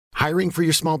Hiring for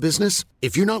your small business?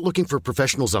 If you're not looking for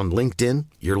professionals on LinkedIn,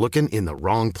 you're looking in the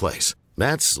wrong place.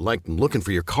 That's like looking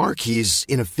for your car keys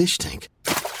in a fish tank.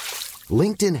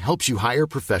 LinkedIn helps you hire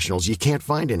professionals you can't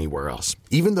find anywhere else,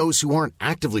 even those who aren't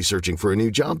actively searching for a new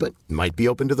job but might be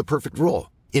open to the perfect role.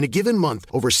 In a given month,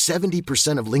 over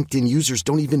 70% of LinkedIn users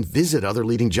don't even visit other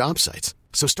leading job sites.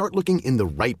 So start looking in the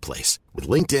right place. With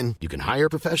LinkedIn, you can hire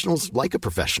professionals like a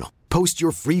professional. Post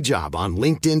your free job on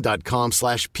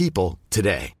linkedin.com/people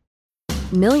today.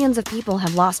 Millions of people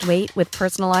have lost weight with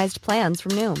personalized plans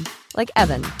from Noom. Like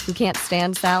Evan, who can't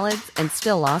stand salads and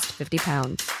still lost 50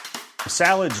 pounds.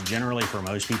 Salads generally for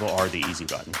most people are the easy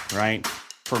button, right?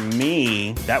 For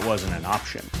me, that wasn't an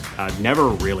option. I never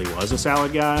really was a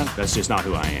salad guy. That's just not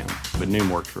who I am. But Noom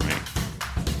worked for me.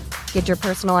 Get your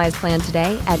personalized plan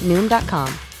today at Noom.com.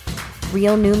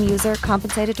 Real Noom user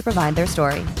compensated to provide their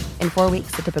story. In 4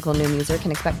 weeks, the typical Noom user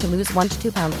can expect to lose 1 to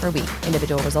 2 pounds per week.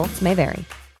 Individual results may vary.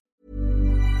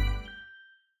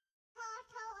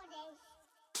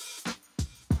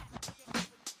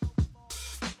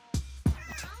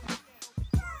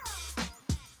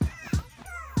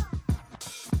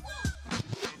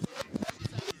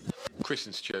 Chris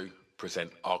and Stu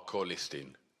present Hardcore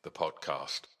Listing, the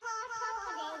podcast.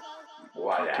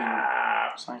 What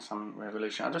Say something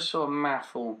revolution. I just saw a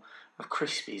mouthful of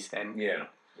Crispies then. Yeah.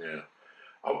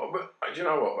 Oh, but do you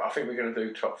know what? I think we're going to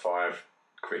do top 5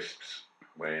 crisps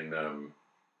when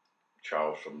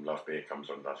Charles from Love Beer comes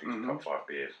on and does his top 5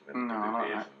 beers. And then we'll do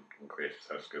beers and crisps.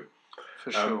 That's good.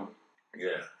 For sure.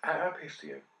 Yeah. How pissed are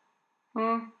you?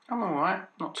 I'm alright.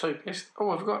 Not too pissed. Oh,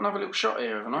 I've got another little shot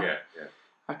here, haven't I? Yeah.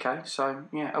 Okay, so,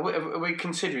 yeah. Are we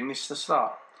considering this the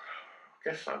start?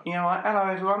 Guess so. You alright? Hello,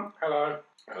 everyone. Hello.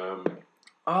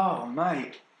 Oh,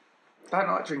 mate. Don't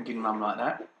like drinking rum like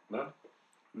that.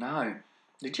 No.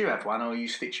 Did you have one, or are you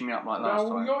stitching me up like last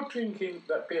time? No, you're drinking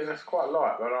that beer that's quite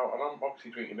light, but I'm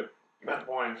obviously drinking that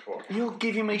wine's what? You're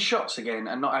giving me shots again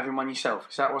and not having one yourself.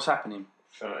 Is that what's happening?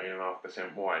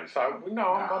 13.5% wine. So,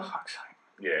 no, Oh, fuck's sake.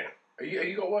 Yeah. Are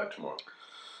you got work tomorrow?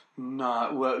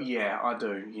 No, well, yeah, I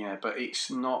do, yeah, but it's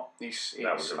not. That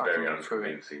was a I very can get through it.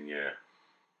 unconvincing, yeah.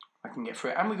 I can get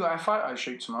through it, and we got our photo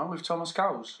shoot tomorrow with Thomas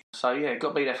Coles. So yeah, got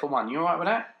to be there for one. You all right with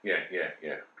that? Yeah,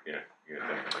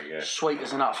 definitely, yeah. Sweet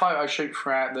as a nut. Photo shoot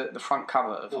for the front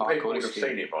cover of Well, Hardcore people would have Listing.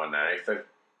 seen it by now. If they've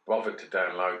bothered to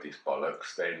download this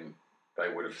bollocks, then they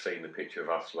would have seen the picture of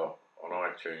us lot on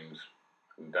iTunes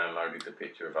and downloaded the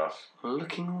picture of us.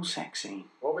 Looking all sexy.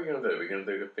 What are we going to do? We're going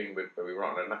to do the thing where we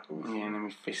write on our knuckles? Yeah, and then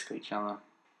we fist each other.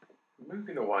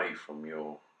 Moving away from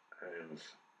your hands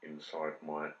inside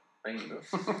my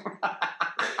anus.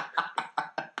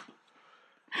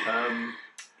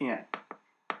 Yeah.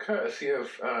 Courtesy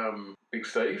of Big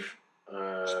Steve.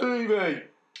 Stevie!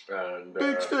 And,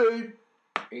 Big Steve!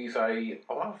 He's a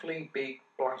lovely big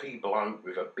bloody bloke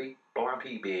with a big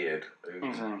bloody beard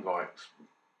who likes.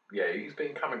 Yeah, he's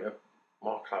been coming to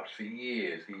my clubs for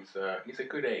years. He's a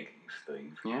good egg, he's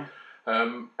Steve. Yeah.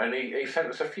 And he sent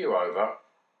us a few over.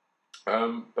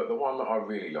 But the one that I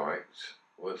really liked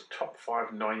was top 5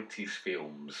 90s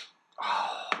films.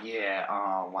 Oh yeah.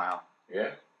 Oh wow.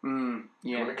 Yeah. Yeah.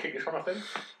 You want to kick this one, I think?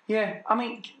 Yeah. I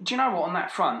mean, do you know what? On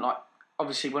that front, like,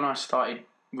 obviously, when I started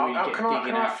really getting digging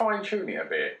can I out. fine tune it a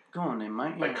bit? Go on then,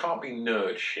 mate. They Yeah. can't be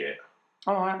nerd shit.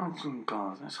 All right. Oh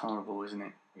God, that's horrible, isn't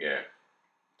it? Yeah.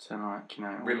 So like, you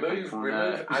know, Remove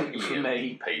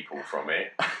alien people from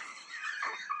it,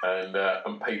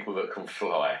 and people that can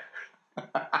fly.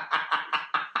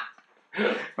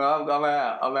 Well,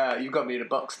 I'm out. You've got me in a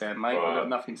box there, mate. Right. I've got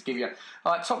nothing to give you.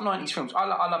 Top 90s films. I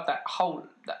love that whole.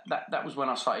 That was when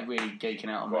I started really geeking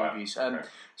out on movies.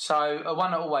 So one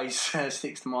that always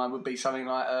sticks to mind would be something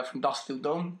like From Dusk Till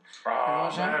Dawn.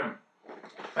 Oh man,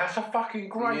 that's a fucking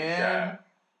great shout.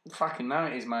 Fucking know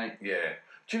it is, mate. Yeah.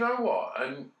 Do you know what?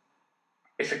 And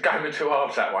it's a game of two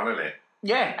halves, that one, isn't it?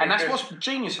 Yeah, and that's what's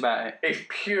genius about it. It's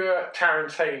pure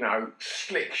Tarantino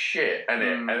slick shit, isn't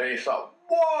it? And then it's like,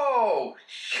 whoa,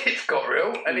 shit's got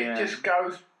real, and it just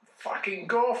goes fucking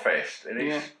gorefest, and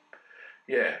it's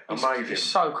amazing. It's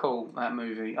so cool, that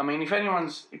movie. I mean, if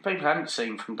people haven't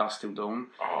seen From Dusk Till Dawn,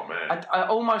 oh man, I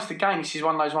almost again, this is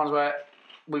one of those ones where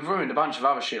we've ruined a bunch of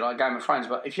other shit like Game of Thrones,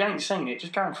 but if you ain't seen it,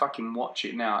 just go and fucking watch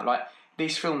it now. Like,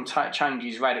 this film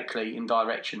changes radically in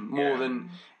direction more than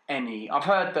any. I've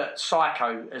heard that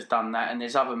Psycho has done that, and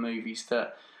there's other movies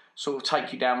that sort of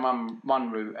take you down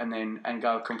one route and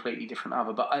go a completely different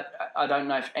other. But I don't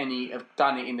know if any have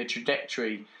done it in the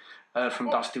trajectory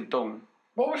From Dusk Till Dawn.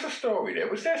 What was the story there?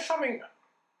 Was there something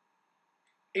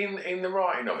in the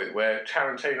writing of it where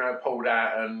Tarantino pulled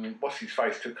out and what's his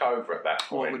face took over at that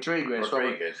point?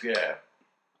 Rodriguez, yeah.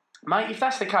 Mate, if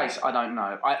that's the case, I don't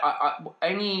know.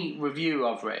 Any review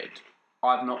I've read,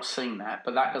 I've not seen that,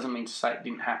 but that doesn't mean to say it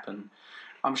didn't happen.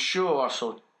 I'm sure I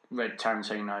read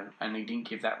Tarantino and he didn't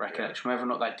give that recollection, whether or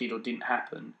not that did or didn't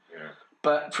happen. Yeah.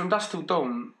 But From Dusk Till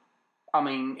Dawn, I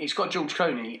mean, it's got George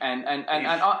Clooney and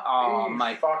he's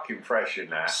mate, fucking fresh in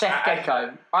that. Seth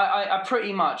Gecko. I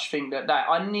pretty much think that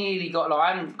I nearly got,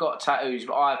 I haven't got tattoos,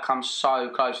 but I've come so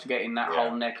close to getting that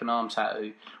whole neck and arm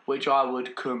tattoo, which I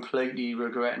would completely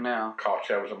regret now.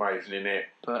 Cartel was amazing in it.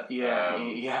 But yeah, oh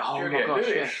Juliette my gosh,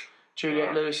 Lewis. yeah.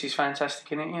 Juliette Lewis is fantastic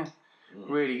in it, yeah.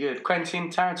 Really good. Quentin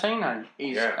Tarantino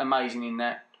is amazing in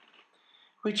that.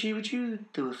 Richie, would you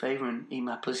do a favour and eat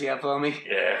my pussy up for me?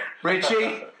 Yeah.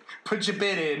 Richie, put your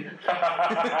bid in.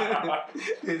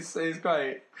 It's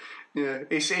great. Yeah,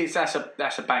 that's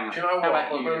a banger. Do you know How what?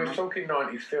 about When you, we were mate? talking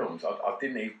 90s films, I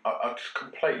didn't even, I just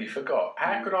completely forgot.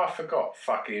 How could I forgot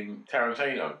fucking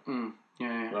Tarantino?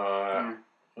 Yeah.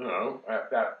 You know,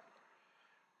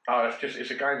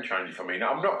 it's a game changer for me.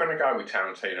 Now, I'm not going to go with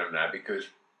Tarantino now because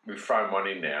we've thrown one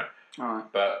in there. All right.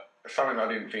 But something I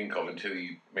didn't think of until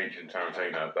you mentioned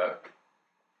Tarantino, but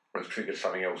it's triggered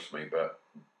something else for me. But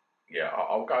yeah,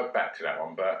 I'll go back to that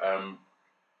one. But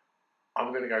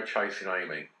I'm going to go Chasing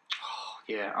Amy.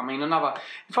 Yeah, I mean,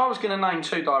 if I was going to name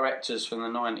two directors from the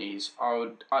 90s,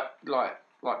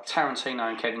 like Tarantino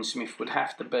and Kevin Smith would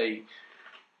have to be.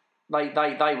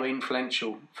 They were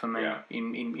influential for me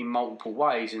in multiple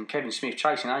ways, and Kevin Smith,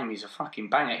 Chasing Amy is a fucking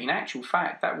banger. In actual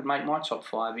fact, that would make my top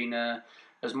 5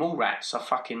 as Mallrats. I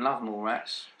fucking love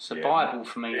Mallrats. It's a Bible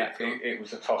for me, that film. It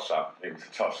was a toss-up.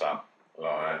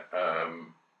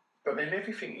 But then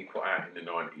everything he put out in the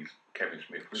 90s, Kevin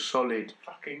Smith was solid.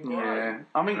 Fucking great. Yeah.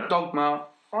 I mean, Dogma.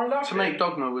 I love to me,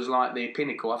 Dogma was like the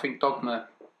pinnacle. I think Dogma,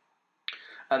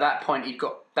 at that point, he'd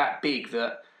got that big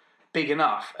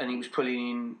enough, and he was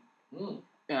pulling in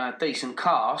a decent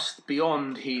cast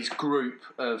beyond his group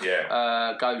of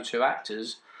go-to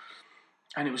actors,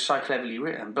 and it was so cleverly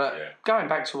written. But going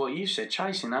back to what you said,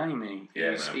 Chasing Amy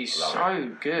is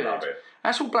so good. Love it.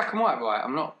 That's all black and white, right?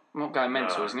 I'm not going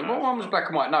mental, isn't it? What one was black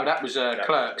and white? No, that was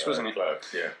Clerks, wasn't it?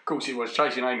 Clerks, yeah. Of course it was.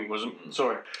 Chasing Amy wasn't.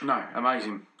 Sorry. No,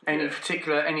 amazing. Any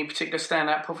particular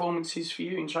standout performances for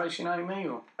you in Chasing Amy?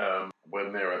 Or?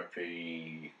 When they're at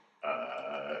the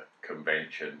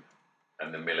convention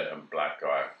and the militant black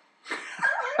guy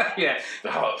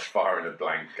starts firing a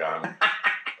blank gun,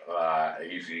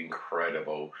 he's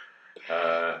incredible.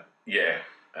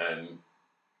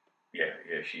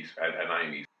 She's and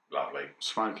Amy's lovely.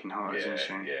 Smoking hot, isn't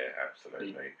she? Yeah,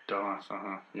 absolutely. Dies for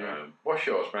her. Yeah. What's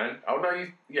yours, man? Oh no,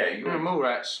 you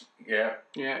Mallrats. Yeah.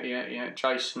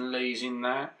 Jason Lee's in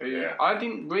that. Yeah. I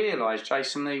didn't realise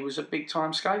Jason Lee was a big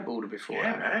time skateboarder before.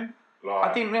 Yeah, man.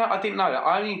 I didn't know that.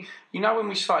 I only, when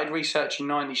we started researching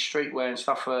 90s streetwear and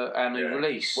stuff for our new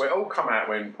release. Well, it all come out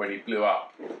when he blew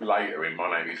up later in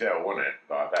My Name Is Earl, wasn't it?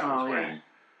 Like that was when.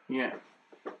 Yeah.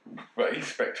 But he's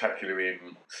spectacular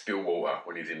in Stillwater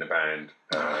when he's in the band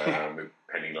with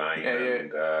Penny Lane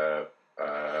and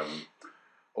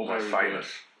Almost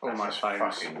Famous. Almost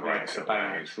Famous. Fucking It's a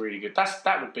banger. It's really good.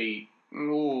 That would be.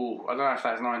 Ooh, I don't know if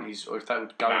that's 90s or if that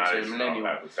would go into millennial.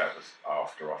 That was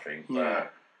after, I think. Yeah.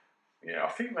 I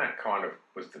think that kind of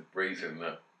was the reason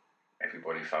that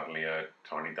everybody suddenly heard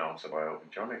Tiny Dancer by Elton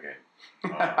John again.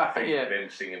 I think them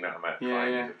singing that on that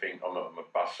train, on the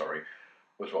bus,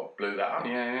 was what blew that up.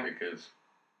 Yeah. Because,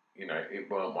 it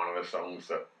weren't one of the songs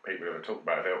that people ever talked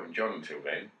about Elton John until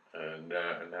then. And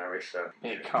now it's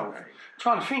bit cold.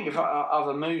 Trying to think of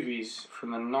other movies from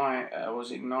the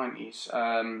 90s.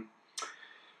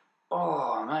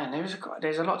 Oh man,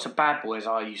 there's a lot of Bad Boys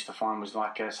I used to find was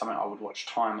like something I would watch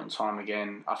time and time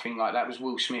again. I think like that was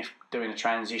Will Smith doing a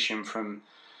transition from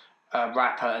a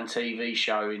rapper and TV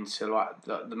show into like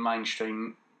the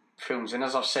mainstream films. And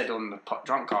as I've said on the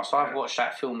Drunkcast, I've watched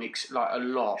that film a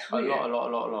lot.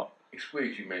 It's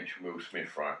weird you mentioned Will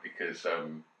Smith, right? Because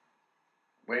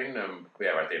when we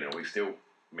have our dinner,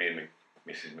 me and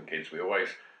Mrs. and the kids, we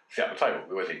always sit at the table.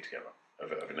 We always eat together of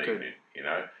an evening,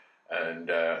 And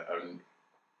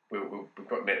we've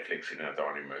got Netflix in our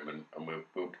dining room, and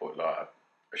we'll put like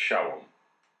a show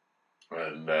on,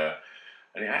 and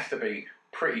it has to be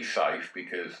pretty safe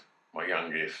because my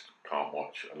youngest can't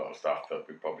watch a lot of stuff that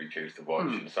we probably choose to watch,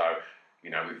 and so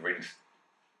we've rinsed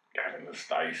Gavin and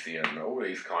Stacey and all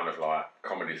these kind of like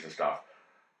comedies and stuff,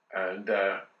 and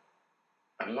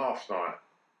last night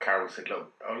Carol said,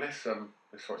 "Look, let's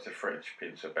watch The Fresh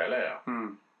Prince of Bel-Air."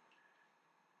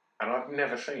 And I've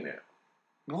never seen it.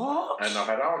 What? And I've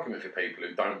had arguments with people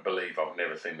who don't believe I've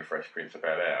never seen The Fresh Prince of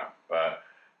Bel-Air. But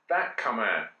that come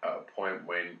out at a point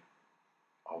when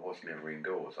I was never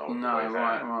indoors. I was always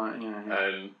out. Right, yeah.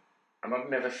 And and I'd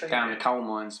never seen Down it. the coal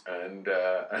mines. And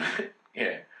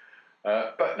yeah.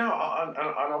 But no,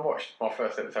 I watched my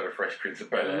first episode of Fresh Prince of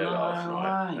Bel-Air last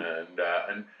night,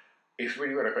 and it's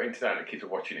really good. I got into that, and the kids are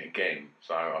watching it again,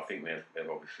 so I think they've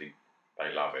obviously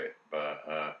they love it, but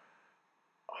I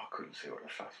couldn't see what the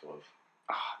fuss was.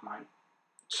 Mate,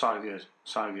 so good.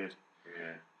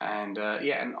 Yeah, and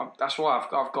and that's why I've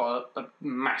got a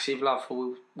massive love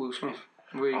for Will Smith.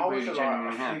 Really, I was really like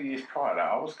genuinely a few years prior to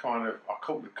that. I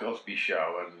caught the Cosby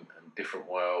Show and Different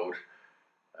World.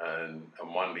 And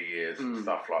Wonder Years and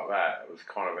stuff like that. It was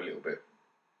kind of a little bit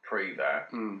pre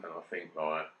that, and I think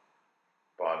like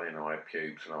by then I had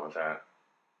pubes and I was out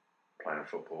playing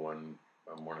football and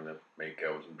wanting to meet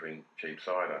girls and drink cheap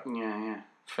cider. Yeah,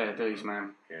 fair dues,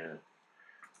 man. Yeah.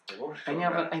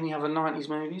 Any other 90s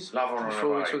movies? Love on before a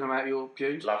we're Bay. talking about your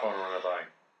pubes? Love on a Bay.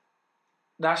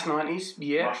 That's 90s,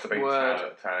 yeah. Must have been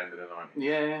Word. tail end of the 90s.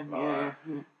 Yeah.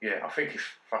 Yeah, I think it's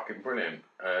fucking brilliant.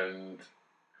 And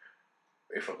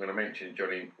if I'm going to mention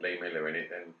Johnny Lee Miller in it,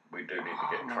 then we do need to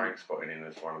get Trainspotting in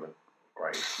as one of the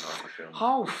greatest 90s films.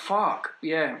 Oh fuck,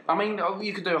 yeah. I mean,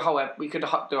 you could do a whole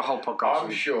podcast.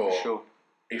 I'm sure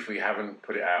if we haven't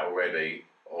put it out already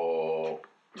or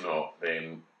not,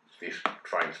 then this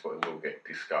Trainspotting will get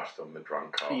discussed on the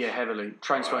Drunk Cast. Yeah, heavily.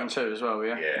 Trainspotting 2 as well,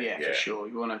 yeah? Yeah, for sure.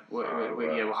 You want to,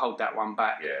 we'll hold that one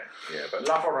back. Yeah. But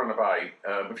Love on a Bay,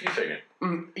 have you seen it?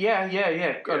 Yeah.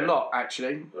 A lot,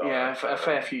 actually. A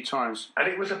fair few times. And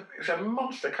it was a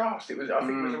monster cast. I think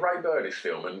it was a Ray Burdiss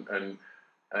film,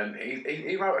 and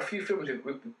he wrote a few films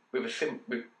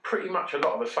with pretty much a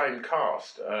lot of the same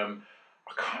cast. I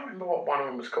can't remember what one of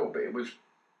them was called, but it was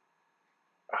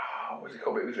what was it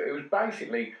called? It was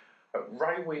basically at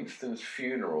Ray Winston's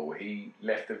funeral. He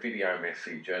left a video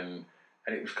message, and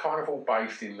it was kind of all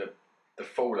based in the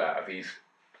fallout of his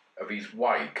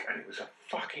wake, and it was a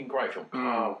fucking great film.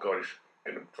 Oh god, it's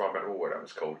going to drive back to what that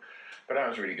was called, but that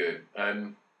was really good.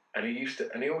 And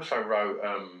he also wrote.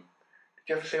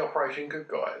 Did you ever see Operation Good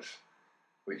Guys?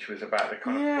 Which was about the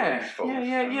kind of police force.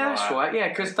 That's right. Yeah,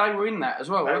 because they were in that as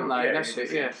well, weren't they? That's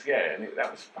it. Yeah, and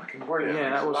that was fucking brilliant. Yeah,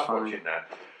 that was fun. Watching that.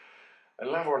 And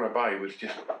Love on a Bay was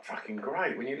just fucking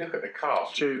great. When you look at the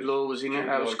cast, Jude Law was in it.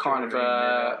 That was kind of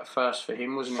a first for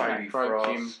him, wasn't it? Sadie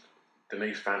Frost,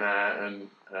 Denise Van Outen.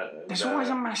 There's always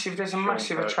a massive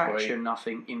attraction. I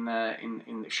think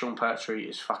in Sean Pertwee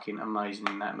is fucking amazing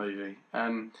in that movie.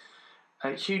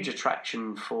 A huge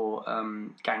attraction for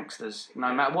gangsters,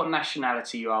 no matter what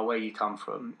nationality you are, where you come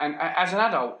from. And as an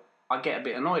adult, I get a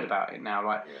bit annoyed about it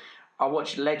now. I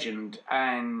watched Legend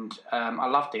and I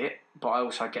loved it, but I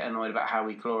also get annoyed about how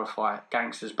we glorify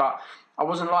gangsters. But I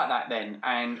wasn't like that then,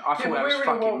 and I thought that was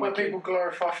fucking wicked. When people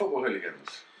glorify football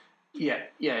hooligans. Yeah,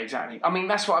 exactly. I mean,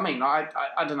 that's what I mean. I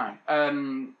don't know.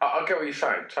 I get what you're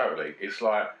saying, totally. It's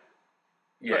like,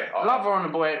 Love on a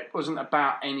Boy wasn't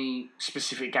about any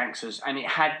specific gangsters, and it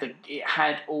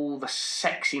had all the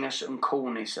sexiness and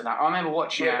coolness of that. I remember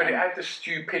watching that. Yeah, but it had the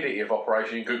stupidity of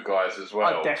Operation Good Guys as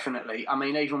well. Definitely. I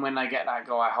mean, even when they get that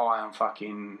guy high on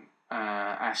fucking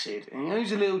acid, and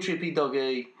who's a little trippy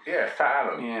doggy? Yeah, Fat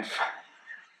Alan. Yeah.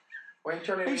 When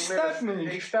Johnny He stabbed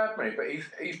me, but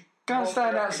he's can't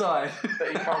stand outside.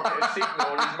 That he can't get a signal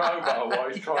on his mobile while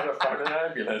he's trying to phone an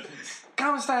ambulance.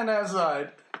 Can't stand outside.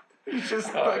 He's just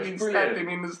fucking stabbed him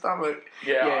in the stomach.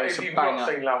 Yeah, it's if you've banger. not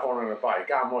seen Love on a Bay,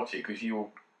 go and watch it because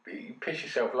you piss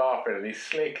yourself laughing, and he's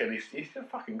slick, and it's a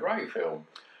fucking great film.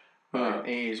 Yeah,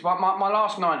 it is. My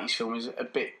last 90s film is a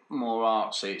bit more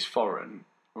artsy. It's foreign,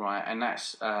 right? And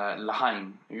that's La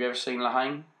Haine. Have you ever seen La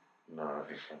Haine? No, I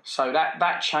think so. So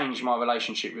that changed my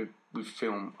relationship with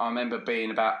film. I remember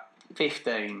being about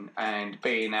 15 and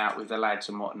being out with the lads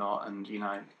and whatnot, and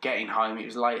getting home. It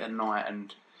was late at night,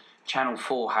 and Channel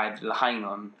 4 had La Haine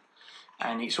on,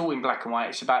 and it's all in black and white.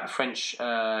 It's about the French.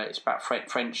 It's about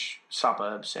French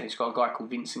suburbs, and it's got a guy called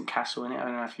Vincent Cassel in it. I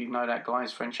don't know if you know that guy.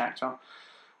 He's a French actor.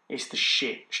 It's the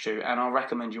shit, Stu, and I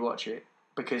recommend you watch it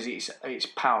because it's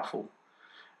powerful.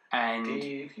 And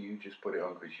did you just put it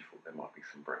on because you thought there might be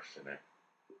some breasts in it?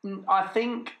 I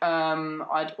think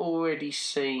I'd already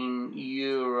seen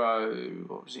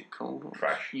what was it called?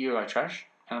 Eurotrash,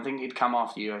 and I think it'd come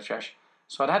after Eurotrash.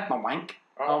 So I'd had my wank.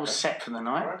 I was set for the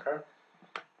night. Okay.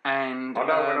 And I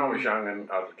know when I was young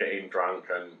and I was getting drunk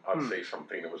and I'd see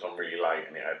something that was on really late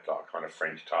and it had like a kind of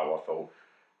French toe, I thought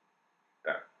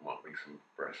that might be some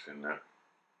breasts in that.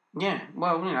 Yeah,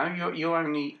 well, you're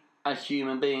only a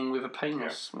human being with a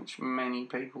penis, which many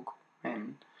people call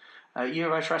men.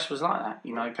 Eurotrash was like that.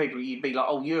 People, you'd be like,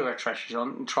 oh, Eurotrash is on,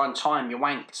 and try and time your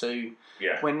wank to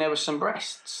when there was some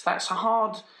breasts. That's a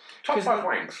hard... Top 5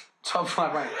 wanks. Top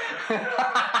 5 wanks.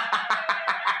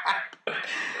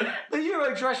 The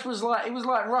dress was like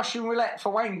Russian roulette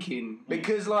for wanking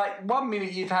because like 1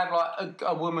 minute you'd have like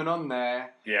a woman on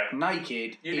there,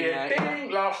 naked. You did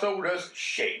ding, last orders,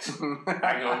 shit.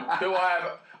 Hang on, do I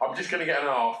have? I'm just going to get an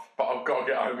half, but I've got to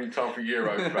get home in time for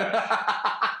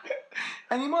Eurocrash.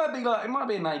 And you might be like, it might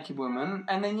be a naked woman,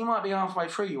 and then you might be halfway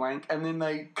through your wank, and then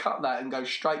they cut that and go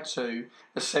straight to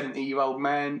a 70-year-old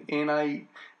man in a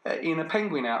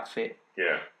penguin outfit.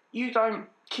 Yeah.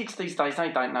 Kids these days,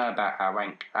 they don't know about our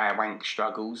wank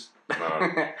struggles.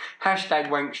 No. Hashtag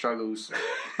wank struggles.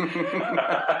 Okay,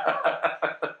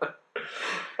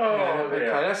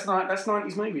 that's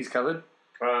 90s movies covered.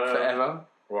 Forever.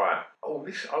 Right. Oh,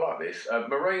 I like this.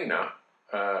 Marina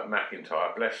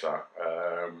McIntyre, bless her.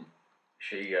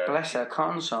 Bless her,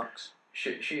 cotton socks.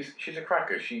 She's a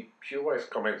cracker. She always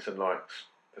comments and likes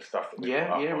the stuff that we put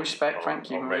up on, respect. Thank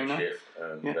you, Marina.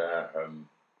 Redshift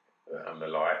and the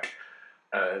like.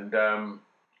 And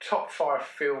top 5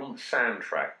 film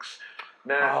soundtracks.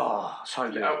 Now, so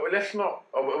good. Let's not.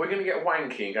 Are we going to get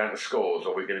wanky and go into scores,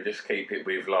 or are we going to just keep it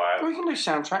with like? We can do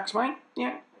soundtracks, mate.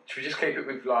 Yeah. Should we just keep it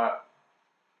with like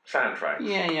soundtracks?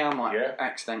 Yeah. I might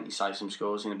accidentally say some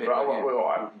scores in a bit. Right,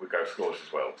 we'll go scores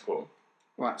as well. Go on.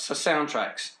 Right, so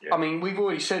soundtracks. Yeah. I mean, we've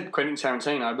already said Quentin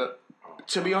Tarantino, but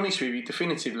to be honest with you,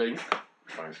 definitively.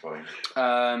 Trainspotting.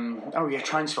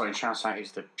 Trainspotting soundtrack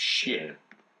is the shit. Yeah.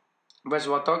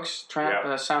 Reservoir Dogs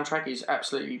soundtrack is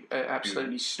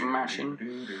absolutely smashing.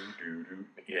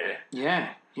 Yeah.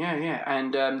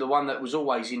 And the one that was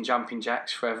always in Jumping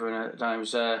Jacks forever and a day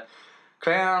was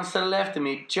Clowns to the left of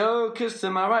me, Jokers to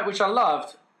my right, which I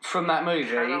loved from that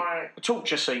movie. A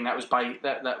torture scene that was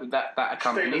that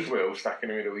accompanied. Steelers Wheel stuck in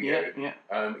the middle of you. Yeah.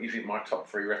 Is in my top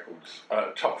 3 records.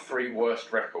 Top 3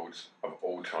 worst records of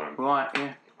all time. Right.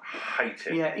 Yeah. Hate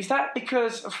it. Yeah, is that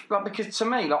because to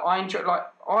me,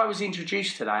 I was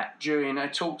introduced to that during a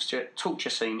torture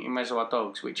scene in Reservoir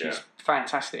Dogs, which is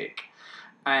fantastic,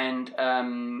 and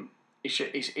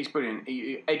it's brilliant.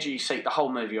 Edge of your seat, the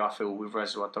whole movie I feel with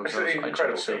Reservoir Dogs. It's an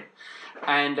incredible film.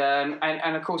 And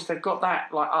of course they've got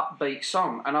that like upbeat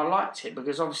song, and I liked it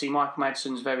because obviously Michael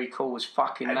Madsen's very cool as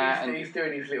fucking and that, he's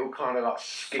doing his little kind of like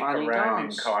skip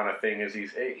around kind of thing as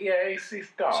he's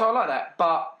dark. So I like that,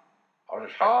 but.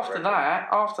 After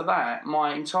that,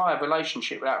 my entire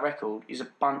relationship with that record is a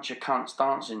bunch of cunts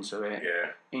dancing to it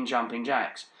in Jumping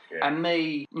Jacks. Yeah. And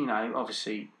me,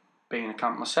 obviously being a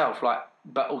cunt myself,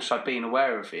 but also being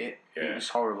aware of it, it was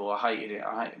horrible. I hated it.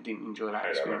 I didn't enjoy that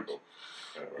experience.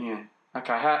 Yeah.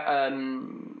 Okay, how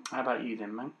about you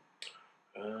then, mate?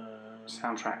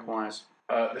 Soundtrack-wise?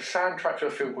 The soundtrack to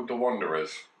a film called The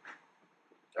Wanderers.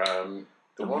 The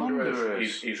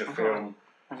Wanderers is a film...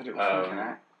 Have a little think of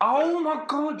that. Oh my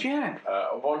God! Yeah.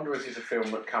 Wanderers is a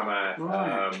film that came out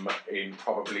in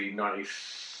probably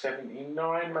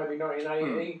 1979, maybe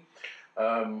 1980.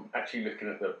 Actually, looking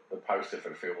at the poster for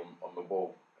the film on the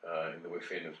wall in the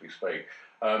within as we speak,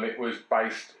 it was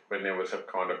based when there was a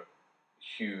kind of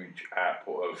huge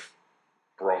output of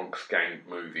Bronx gang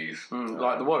movies,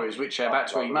 like The Warriors, which are about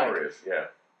to remake. Warriors, yeah,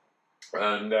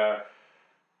 and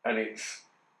it's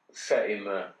set in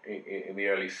the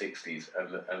early 60s,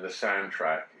 and the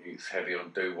soundtrack is heavy on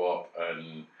doo-wop,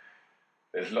 and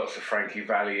there's lots of Frankie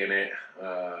Valli in it,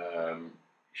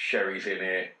 Sherry's in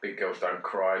it, Big Girls Don't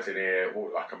Cry's in it,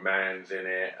 Walk Like a Man's in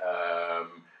it,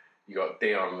 you got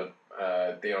Dion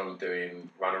doing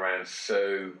Run Around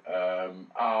Sue,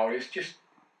 it's just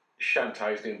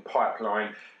Shantae's doing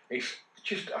Pipeline. It's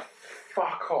just a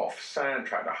fuck off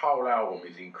soundtrack. The whole album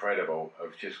is incredible,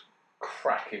 of just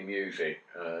cracking music,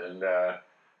 and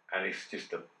it's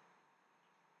just a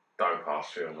dope ass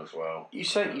film as well. You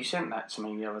sent that to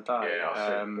me the other day. Yeah, I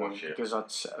said watch it because I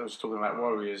was talking about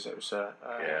Warriors. It was a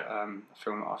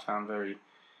film that I found very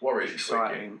Warriors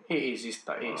exciting. It is. It's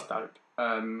dope.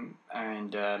 And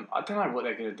I don't know what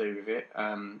they're going to do with it.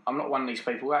 I'm not one of these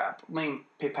people. Me and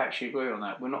Pip actually agree on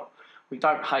that. We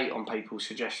don't hate on people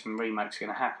suggesting remakes are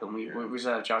going to happen. We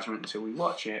reserve judgment until we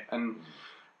watch it. And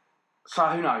so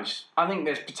who knows? I think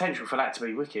there's potential for that to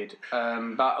be wicked,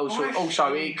 but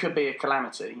also it could be a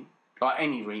calamity, like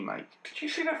any remake. Did you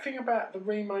see that thing about the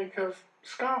remake of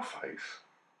Scarface?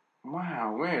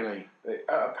 Wow, really?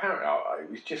 Apparently, it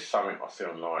was just something I see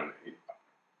online.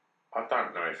 I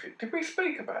don't know if it... Did we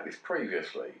speak about this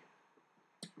previously?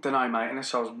 Don't know, mate,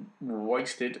 unless I was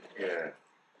wasted. Yeah.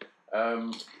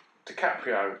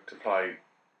 DiCaprio to play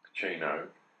Pacino,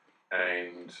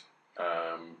 and...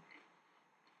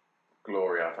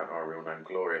 Gloria, I don't know her real name,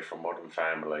 Gloria from Modern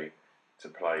Family, to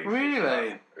play really?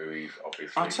 Sister, who is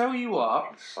obviously I tell you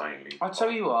what, insanely. I tell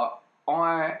you what,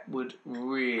 I would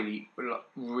really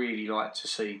like to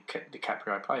see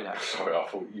DiCaprio play that. Sorry, I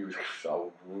thought you was going to say I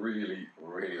would really,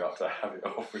 really like to have it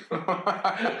off with him.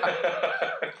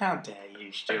 How dare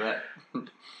you, Stuart?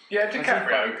 Yeah,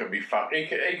 DiCaprio can be fucking.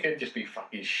 He can just be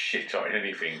fucking shit on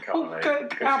anything, can't he?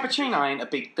 Al Pacino ain't a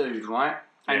big dude, right?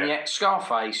 And yet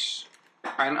Scarface,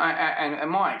 and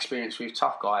my experience with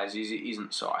tough guys is it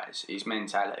isn't size, it's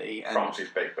mentality. And Francis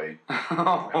Begbie.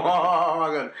 oh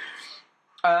my god!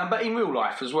 But in real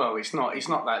life as well, it's not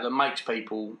that makes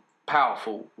people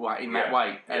powerful, right, in that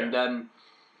way. And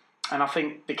I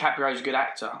think DiCaprio's a good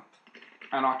actor,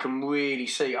 and I can really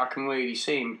see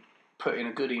him putting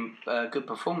a good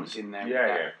performance in there.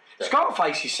 Yeah.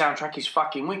 Scarface's soundtrack is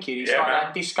fucking wicked. It's like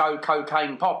that disco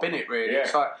cocaine pop, isn't it? Really, Yeah.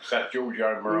 it's like it's that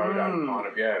Giorgio Moroder kind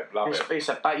of. Yeah, love it.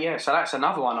 So that's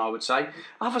another one I would say.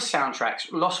 Other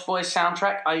soundtracks, Lost Boys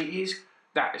soundtrack, 80s.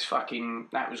 That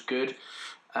was good.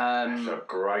 That's a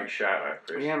great shout out,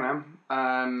 Chris. Yeah,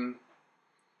 man.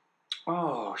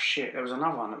 Oh shit! There was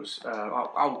another one that was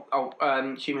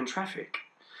Human Traffic.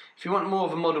 If you want more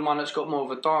of a modern one that's got more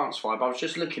of a dance vibe, I was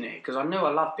just looking at it because I knew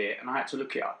I loved it and I had to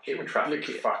look it up. Human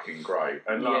Traffic's fucking great.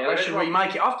 And they should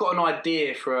remake it. I've got an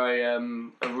idea for a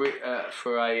modern upbeat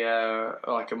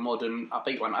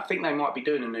one. I think they might be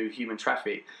doing a new Human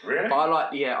Traffic. Really? But I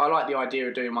like the idea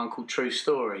of doing one called True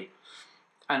Story.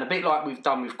 And a bit like we've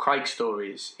done with Craig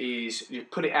Stories is you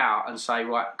put it out and say,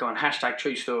 right, go on, hashtag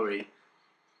True Story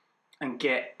and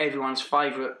get everyone's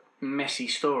favourite messy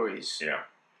stories. Yeah.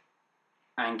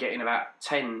 And getting about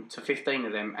 10 to 15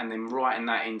 of them and then writing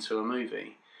that into a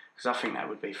movie. Because I think that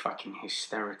would be fucking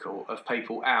hysterical of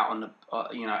people out on the,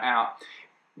 out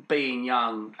being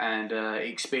young and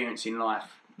experiencing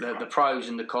life. The pros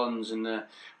and the cons and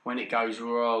when it goes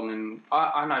wrong. And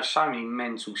I know so many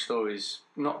mental stories,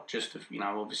 not just of,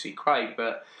 obviously Craig,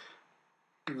 but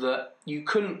that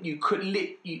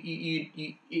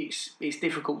it's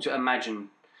difficult to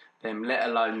imagine them, let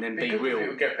alone them be real. It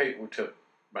would get people to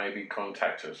maybe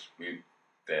contact us with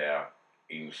their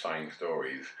insane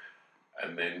stories,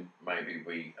 and then maybe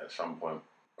we at some point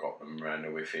got them around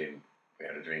the within. We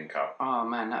had a drink up. Oh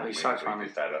man, that'd be so funny. We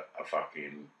just had a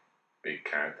fucking big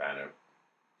countdown of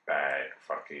bad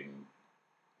fucking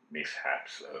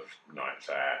mishaps of nights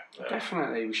out.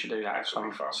 Definitely, we should do that.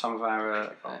 Some of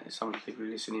the people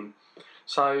listening.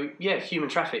 So yeah, Human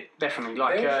Traffic, definitely.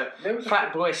 Like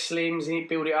Fatboy Slims in it,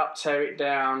 build it up, tear it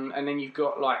down, and then you've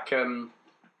got like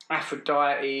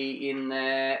Aphrodite in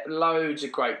there. Loads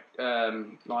of great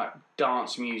like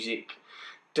dance music.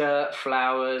 Dirt,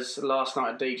 Flowers. Last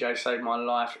Night a DJ Saved My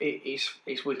Life. It's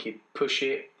wicked. Push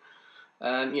It.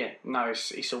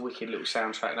 It's a wicked little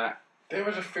soundtrack. That there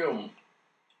was a film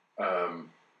out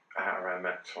around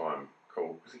that time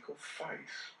called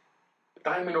Face?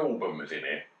 Damon Albarn was in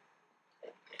it.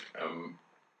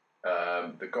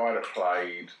 The guy that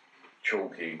played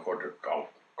Chalky in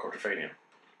Quadrophenia.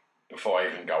 Before I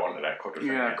even go on to that, Quadrophenia.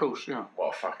 Yeah, of course, yeah.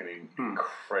 What a fucking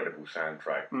incredible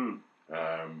soundtrack.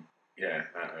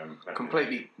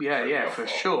 Completely, for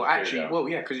sure. Actually,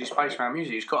 because it's based around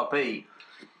music, it's got to be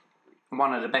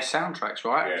one of the best soundtracks,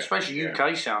 right? Yeah, especially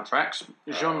UK soundtracks,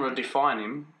 genre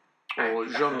defining or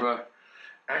genre.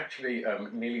 Actually,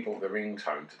 nearly bought the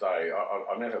ringtone today.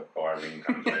 I never buy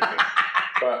ringtones or anything.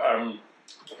 But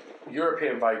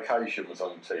European Vacation was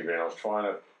on TV, and I was trying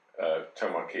to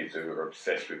tell my kids who are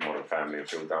obsessed with Modern Family and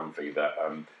Phil Dunphy that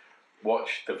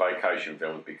watch the vacation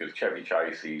films because Chevy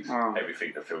Chase is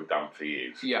everything that Phil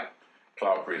Dunphy is. Yeah.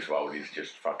 Clark Griswold is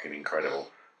just fucking incredible.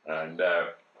 And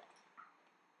I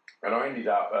ended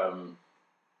up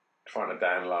trying to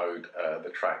download the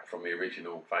track from the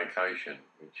original Vacation,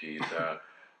 which is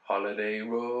Holiday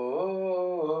Road.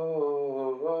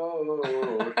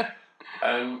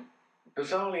 And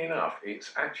bizarrely enough,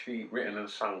 it's actually written and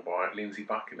sung by Lindsay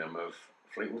Buckingham of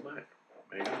Fleetwood Mac.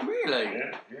 Really?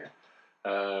 Yeah.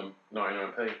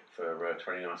 99p for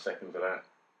 29 seconds of that.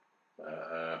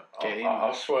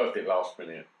 I swerved it last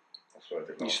minute.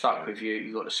 You stuck with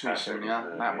you got the Smiths, didn't you?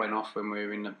 That went off when we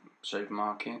were in the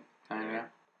supermarket. Yeah.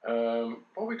 What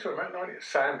are we talking about?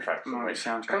 Soundtracks.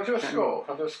 Soundtracks. Can I do a score?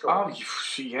 Oh,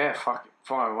 yeah,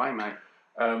 fire away, mate.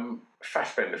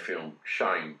 Fassbender film,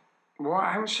 Shame. Well,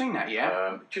 I haven't seen that yet.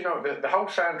 Do you know, the whole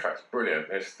soundtrack's brilliant.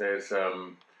 There's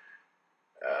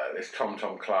Tom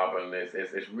Tom Club, and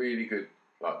there's really good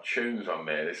like tunes on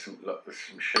there. There's some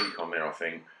chic on there, I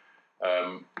think.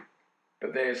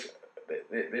 But there's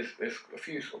a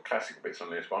few sort of classical bits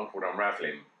on this one called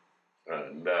Unraveling,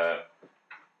 and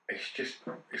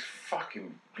it's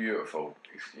fucking beautiful.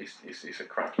 It's a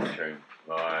cracking tune.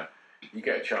 Like, you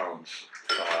get a chance,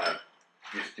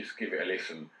 just give it a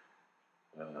listen.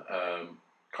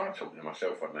 kind of talking to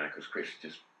myself right now because Chris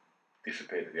just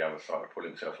disappeared at the other side to pull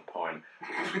himself a pint.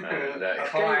 And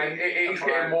it's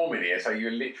getting warm in here, so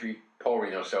you're literally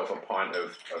pouring yourself a pint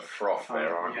of froth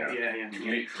there, aren't you? Yeah. You've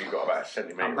literally got about a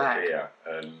centimetre of beer.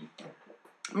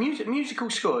 And musical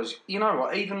scores, you know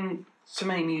what, even to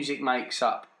me, music makes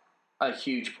up a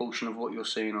huge portion of what you're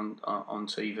seeing on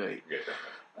TV. Yeah,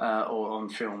 definitely. Or on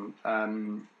film.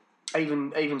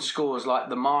 Even scores like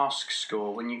the Mask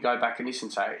score, when you go back and listen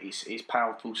to it, it's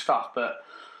powerful stuff. But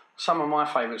some of my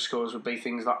favourite scores would be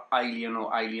things like Alien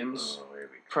or Aliens,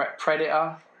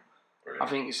 Predator. Brilliant. I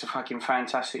think it's a fucking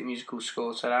fantastic musical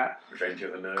score to that. Revenge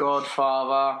of the Nerds.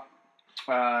 Godfather.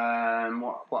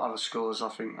 What other scores I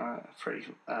think are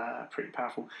pretty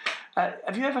powerful.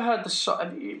 Have you ever heard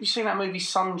have you seen that movie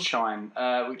Sunshine,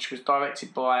 which was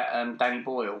directed by Danny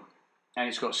Boyle? And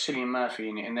it's got Cillian Murphy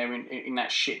in it, and they're in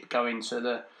that ship going to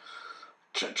the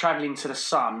travelling to the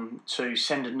sun to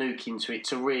send a nuke into it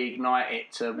to reignite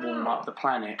it to warm up the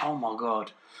planet. Oh my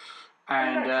god!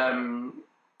 And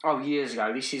years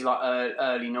ago. This is like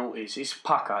early noughties. It's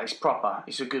pucker. It's proper.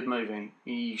 It's a good movie.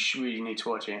 You really need to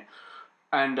watch it.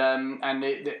 And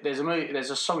there's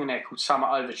a song in there called Summer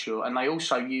Overture, and they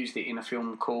also used it in a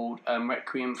film called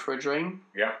Requiem for a Dream.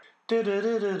 Yeah.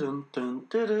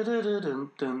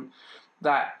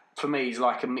 That for me is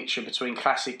like a mixture between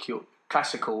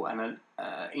classical and an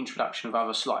introduction of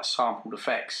other slight sampled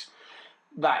effects.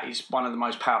 That is one of the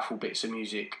most powerful bits of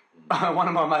music. One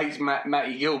of my mates,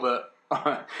 Matty Gilbert,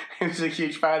 he was a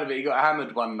huge fan of it. He got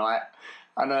hammered one night,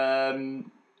 and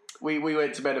we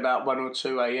went to bed about 1 or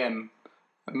 2 a.m.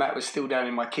 and Matt was still down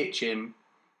in my kitchen,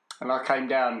 and I came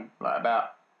down like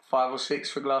about 5 or 6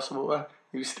 for a glass of water.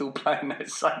 He was still playing that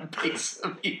same piece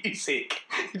of music.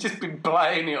 He'd just been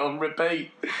playing it on repeat.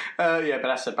 But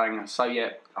that's a banger. So,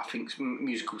 yeah, I think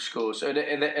musical scores. Are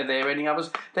there any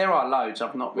others? There are loads.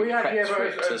 I've not really prepped for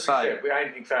it to say. We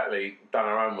ain't exactly done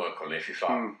our own work on this. It's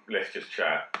like, let's just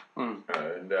chat. And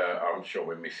I'm sure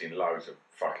we're missing loads of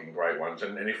fucking great ones.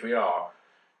 And if we are,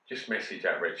 just message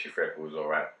at Redshift Rebels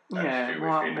or at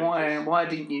why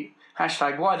didn't you...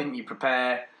 #why didn't you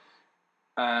prepare...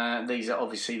 these are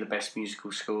obviously the best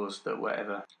musical scores that were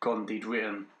ever Gondi'd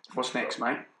written. What's next,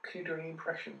 mate? Can you do any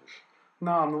impressions?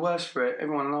 No, I'm the worst for it.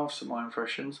 Everyone laughs at my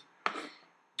impressions.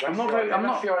 I'm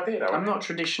not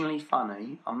traditionally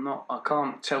funny. I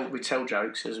can't tell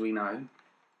jokes, as we know.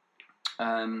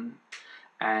 And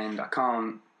I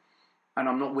can't. And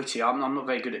I'm not witty. I'm not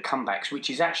very good at comebacks, which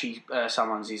is actually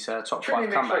someone's top 5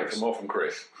 comebacks. More from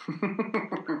Chris.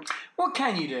 What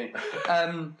can you do?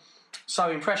 So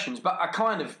impressions, but I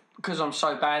kind of, because I'm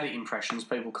so bad at impressions,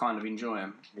 people kind of enjoy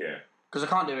them. Yeah. Because I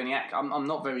can't do any I'm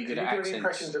not very good at accents. Can you do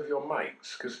impressions of your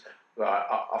mates? Because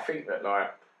I think that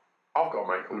I've got a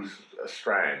mate called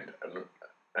Strand,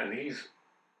 and he's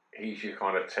your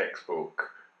kind of textbook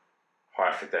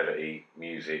high fidelity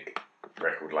music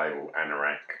record label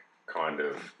anorak kind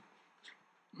of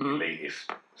elitist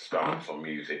stance on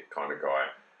music kind of guy.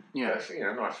 Yeah. That's,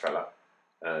 nice fella.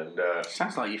 And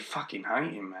sounds like you fucking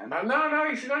hate him, man. No,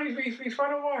 he's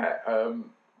fine all right.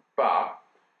 But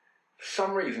for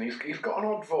some reason he's got an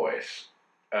odd voice,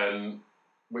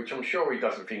 which I'm sure he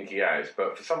doesn't think he has.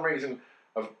 But for some reason,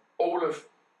 of all of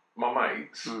my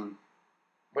mates,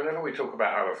 whenever we talk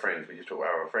about our friends, we just talk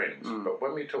about our friends. But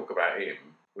when we talk about him,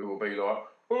 we will be like,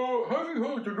 "Oh, have you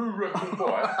heard the new record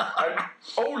by?" And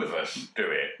all of us do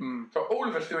it. So all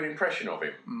of us do an impression of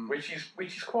him, which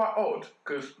is quite odd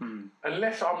because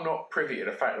unless I'm not privy to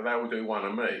the fact that they will do one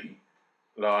of me,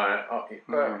 but I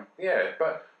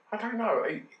don't know.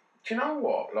 Do you know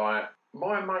what? Like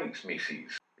my mates'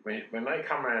 missus, when they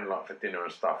come around like for dinner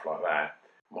and stuff like that,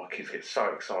 my kids get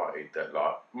so excited that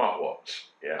like Mark Watts,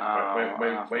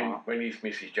 when his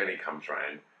Mrs. Jenny comes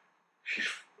round, she's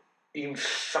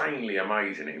insanely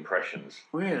amazing at impressions.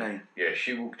 Really? Yeah,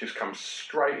 she will just come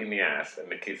straight in the ass, and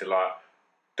the kids are like,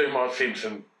 "Do Marge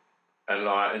Simpson,"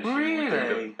 and she will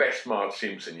do the best Marge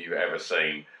Simpson you've ever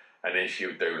seen, and then she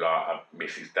would do like a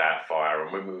Mrs. Doubtfire.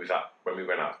 And when we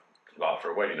went up like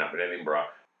for a wedding up in Edinburgh,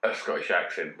 her Scottish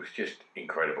accent was just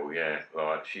incredible. Yeah,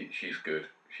 like she's good.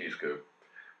 She's good.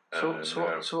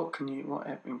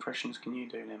 What impressions can you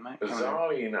do then, mate?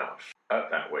 Bizarrely enough, at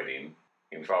that wedding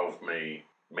involved me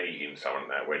meeting someone at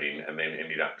that wedding, and then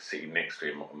ended up sitting next to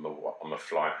him on the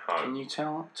flight home. Can you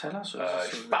tell us?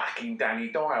 It's fucking Danny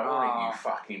Dyer, wasn't it? You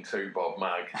fucking 2-bob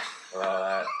mug.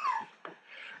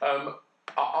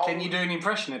 Can you do an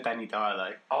impression of Danny Dyer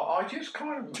though? I just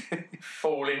kind of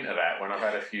fall into that when I've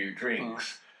had a few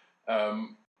drinks.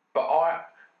 But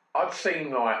I'd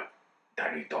seen like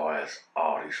Danny Dyer's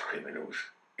Hardest Criminals.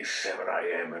 it's 7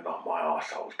 a.m. and like my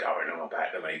arsehole's going and I'm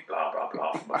about to meet blah blah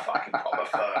blah from a fucking proper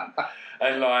firm.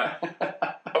 And like,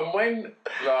 and when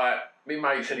like my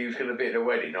mate said he was going to be at the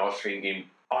wedding, I was thinking,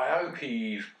 I hope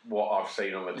he's what I've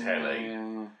seen on the telly.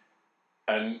 Yeah.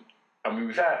 And we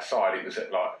was outside. It was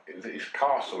at his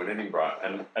castle in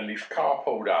Edinburgh, and his car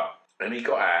pulled up, and he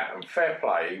got out, and fair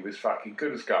play, he was fucking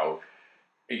good as gold.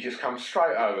 He just come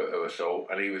straight over to us all,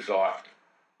 and he was like,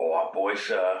 "All right,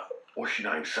 boys, what's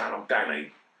your name, son? I'm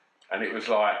Danny." And it was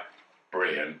like,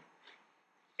 brilliant.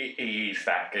 He is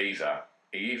that geezer.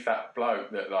 He is that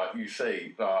bloke that like you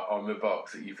see like on the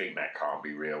box that you think that can't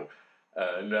be real.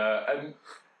 And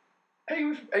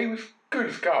he was good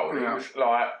as gold. Yeah. He was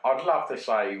like, I'd love to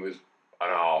say he was an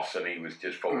arse and he was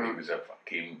just thought he was a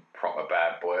fucking proper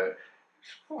bad boy.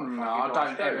 No, I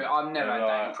don't ever. I've never had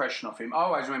that impression of him. I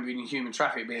always remember in Human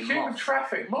Traffic being Human Moff.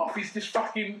 Traffic. Moff is just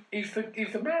fucking. He's the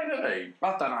man, isn't he?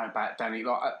 I don't know about Danny.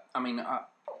 Like,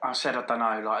 I said I don't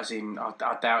know. Like, as in,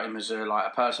 I doubt him as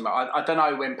a person. But I don't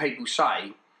know when people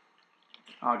say,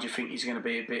 "Oh, do you think he's going to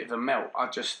be a bit of a melt?" I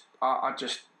just,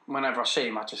 whenever I see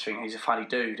him, I just think he's a funny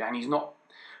dude, and he's not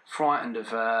frightened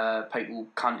of people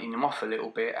cunting him off a little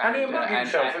bit. And he'll mug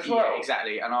himself as well. Yeah,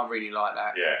 exactly. And I really like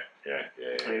that. Yeah.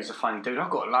 He's a funny dude.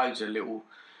 I've got loads of little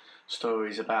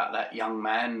stories about that young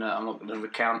man that I'm not going to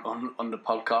recount on the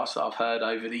podcast that I've heard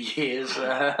over the years.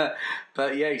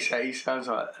 But yeah, he sounds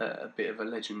like a bit of a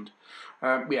legend.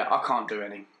 Yeah, I can't do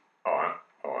any. All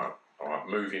right.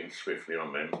 Moving swiftly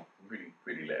on then.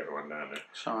 Really let everyone down there.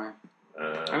 Sorry.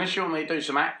 Unless you want me to do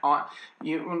some do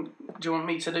you want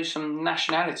me to do some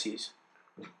nationalities?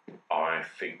 I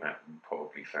think that would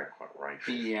probably sound quite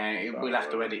racist. Yeah, we'll have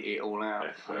to edit it all out.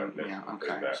 Let's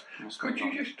okay. Let's Could you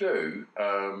on. just do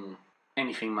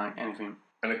Anything, mate, anything.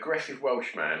 an aggressive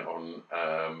Welshman on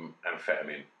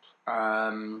amphetamine?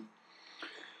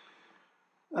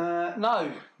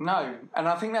 No. And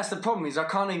I think that's the problem is I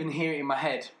can't even hear it in my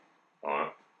head. All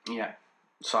right. Yeah.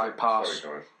 So pass.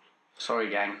 Sorry, guys. Sorry,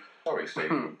 gang. Sorry,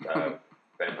 Stephen.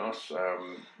 Bennos.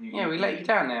 We let you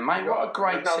down there, mate. What a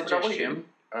great suggestion.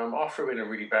 I threw in a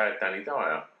really bad Danny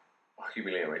Dyer. I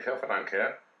humiliate myself, I don't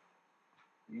care.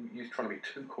 You're trying to be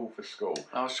too cool for school.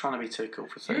 I was trying to be too cool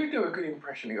for school. You do a good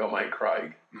impression of your mate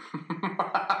Craig.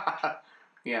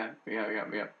 Yeah.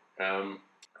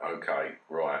 Okay,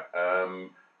 right.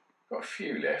 Got a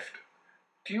few left.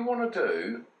 Do you want to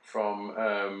do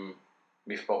from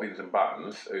Miss Bobbins and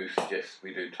Buttons, who suggests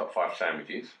we do top 5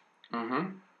 sandwiches?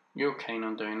 Mm-hmm. You're keen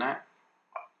on doing that.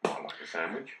 I like a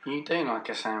sandwich. You do like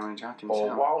a sandwich, I can tell.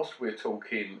 Or whilst we're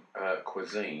talking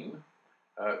cuisine,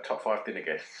 top 5 dinner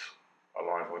guests,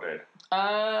 alive or dead?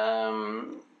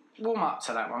 Warm up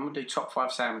to that one. We'll do top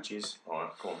 5 sandwiches. All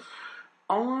right, go on.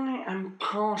 I am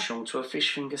partial to a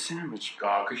fish finger sandwich.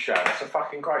 Oh, good shout. That's a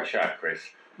fucking great shout, Chris.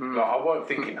 Like, I weren't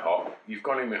thinking hot. You've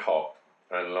gone in with hot.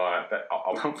 And like that,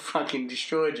 I've fucking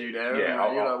destroyed you there.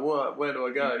 Yeah, you're like, what? Where do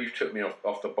I go? You took me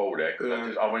off the ball there.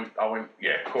 Cause I went.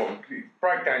 Yeah, go on.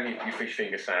 Break down your fish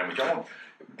finger sandwich. I want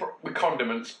with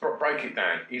condiments. Break it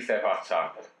down. Is there butter?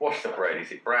 What's the bread?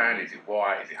 Is it brown? Is it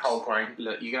white? Is it whole grain?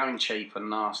 Look, you're going cheap and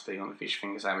nasty on the fish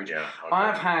finger sandwich. Yeah, okay.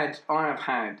 I have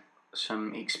had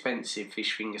some expensive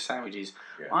fish finger sandwiches.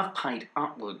 Yeah. I've paid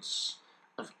upwards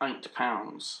of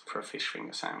 £8 for a fish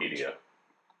finger sandwich. Idiot.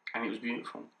 And it was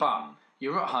beautiful. But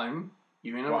you're at home,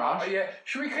 you're in a rush. Yeah,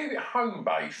 should we keep it home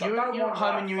based? You're at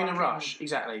home and you're in a rush.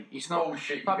 Exactly. It's not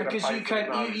bullshit. But because you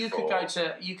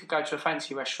could go to a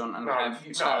fancy restaurant and have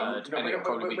turd, and it would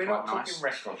probably be quite nice. Talking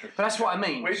restaurants. But that's what I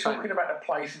mean. We're talking about the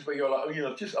places where you're like,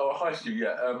 hi Stu,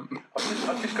 yeah.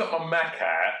 I've just got my Mac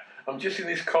out. I'm just in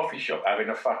this coffee shop having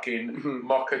a fucking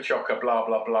mocha choca blah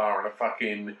blah blah and a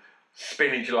fucking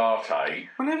spinach latte.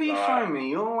 Whenever you phone me,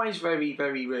 you're always very,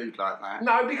 very rude like that.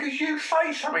 No, because you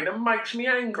say something that makes me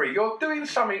angry. You're doing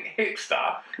something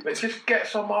hipster that just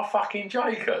gets on my fucking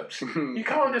Jacobs. You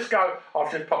can't just go,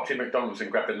 I've just popped in McDonald's and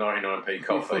grabbed a 99p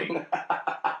coffee.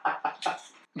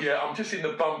 Yeah, I'm just in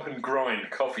the Bump and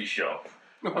Grind coffee shop.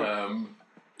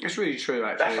 It's really true,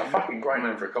 actually. That's a fucking great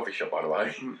name for a coffee shop, by the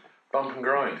way. Bump and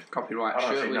Grind. Copyright I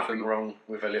don't shirt see with nothing wrong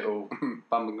with a little...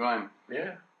 Bump and Grind.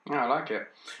 Yeah. Yeah, I like it.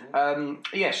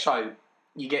 So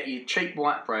you get your cheap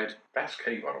white bread. That's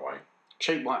key, by the way.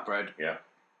 Cheap white bread. Yeah.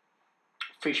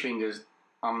 Fish fingers.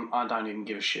 I don't even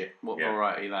give a shit what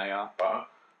variety they are. Butter.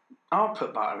 I'll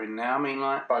put butter in there. I mean,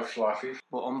 like... Both slices.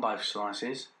 What, on both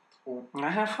slices? Now,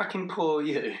 how fucking poor are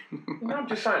you? No, I'm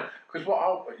just saying, because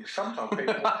sometimes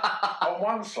people, on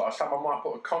one slice, someone might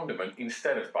put a condiment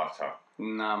instead of butter.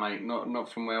 No, mate,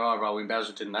 not from where I roll in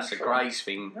Basildon. That's a Grays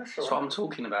thing. That's what I'm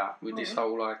talking about with this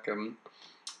whole,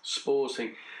 spores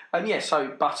thing. So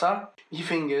butter, your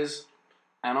fingers,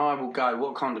 and I will go,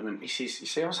 what condiment? He says, you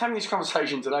see, I was having this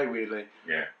conversation today, weirdly.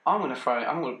 Yeah. I'm going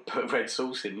to put red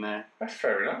sauce in there. That's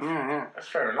fair enough. Yeah. That's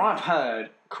fair enough. I've heard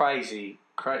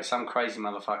some crazy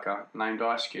motherfucker named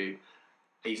Ice Cube.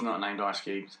 He's not named Ice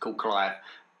Cube, it's called Clive.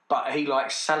 But he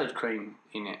likes salad cream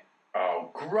in it. Oh,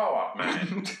 grow up,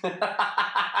 man.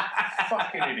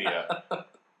 Fucking idiot.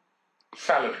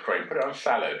 Salad cream, put it on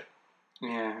salad.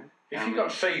 Yeah. If you've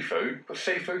got seafood, put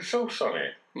seafood sauce on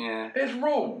it. Yeah. There's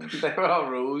rules. There are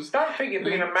rules. Don't think you're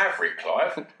being a maverick,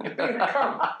 Clive. You're being a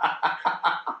cunt.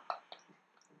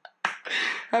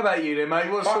 How about you then, mate?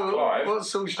 What Clive.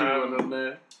 sauce do you want on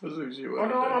there? What sauce do you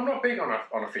want? Well, no, I'm not big on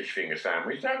a fish finger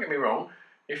sandwich. Don't get me wrong.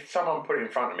 If someone put it in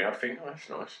front of me, I'd think, oh, that's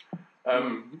nice.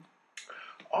 I'm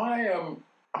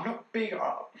not big.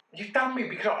 You've done me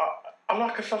because I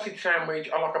like a sausage sandwich.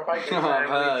 I like a bacon sandwich. I've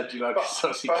heard you like a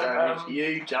sausage sandwich.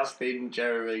 You, Justin,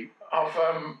 Jeremy.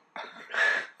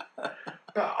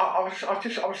 But I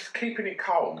was keeping it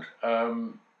cold.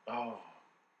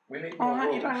 We need more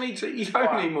rules. You don't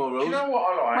need more rules. Do you know what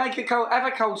I like? Have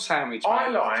a cold sandwich,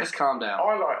 mate. Just calm down.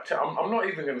 I like to. I'm not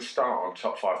even going to start on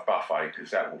top 5 buffet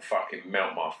because that will fucking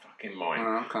melt my fucking mind.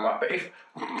 Oh, okay. Right, but if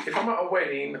I'm at a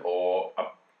wedding or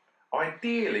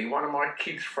ideally one of my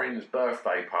kids' friends'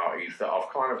 birthday parties that I've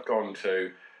kind of gone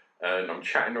to, and I'm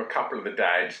chatting to a couple of the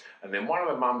dads, and then one of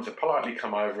the mums will politely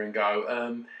come over and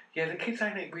go, yeah, the kids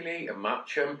ain't really eating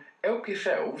much. Help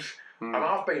yourselves. And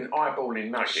I've been eyeballing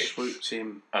nuggets. Swoops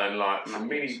in. And like some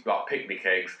mini like picnic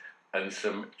eggs and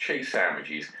some cheese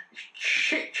sandwiches. It's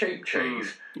shit cheap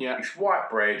cheese. Yeah. It's white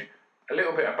bread, a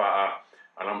little bit of butter,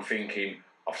 and I'm thinking,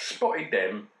 I've spotted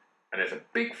them, and there's a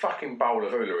big fucking bowl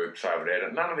of hula hoops over there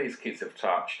that none of these kids have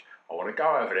touched. I want to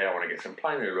go over there, I want to get some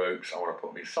plain hula hoops, I want to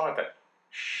put them inside that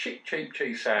shit cheap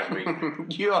cheese sandwich,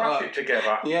 crush it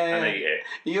together and eat it.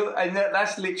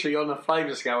 That's literally on the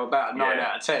flavour scale about a 9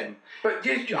 out of 10. But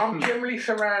I'm generally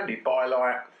surrounded by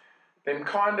like them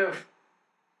kind of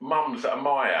mums that are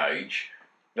my age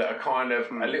that are kind of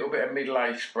a little bit of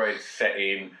middle-aged spread set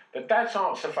in. The dads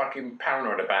aren't so fucking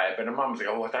paranoid about it, but the mums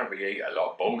go, I don't really eat a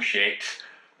lot. Bullshit.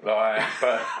 Like,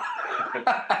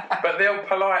 but they'll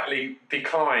politely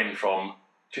decline from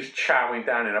just chowing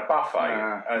down in a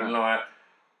buffet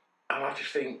and I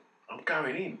just think, I'm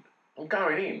going in.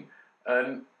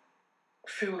 And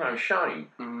feel no shame.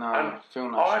 I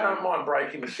don't mind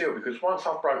breaking the seal because once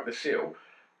I've broke the seal,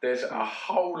 there's a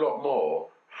whole lot more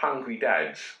hungry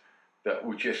dads that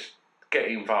will just get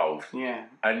involved. Yeah.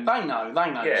 And they know.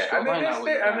 Yeah, and then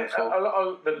a lot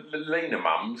of the leaner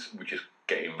mums will just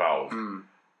get involved.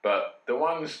 But the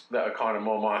ones that are kind of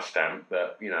more my stamp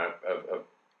that,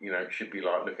 should be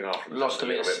like looking after themselves a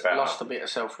little bit better. Lost a bit of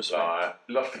self-respect.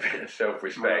 Lost a bit of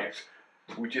self-respect.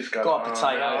 We just go, got a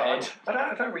potato head.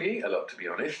 I don't really eat a lot, to be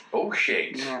honest.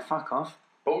 Bullshit. Yeah, fuck off.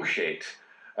 Bullshit.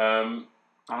 I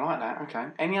like that. Okay.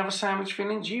 Any other sandwich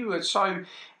feelings? You were so.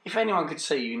 If anyone could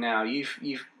see you now, you've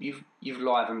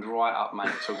livened right up, mate.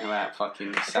 Talking about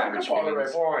fucking sandwich feelings. I drank a bottle of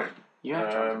red wine. You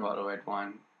have drank a bottle of red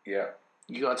wine. Yeah.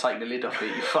 You got to take the lid off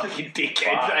it, you fucking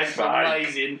dickhead. That's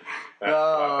amazing.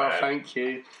 Thank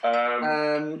you.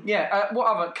 What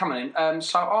other coming in?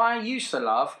 So I used to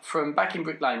love from back in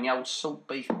Brick Lane the old salt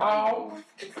beef bagel. Oh,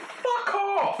 fuck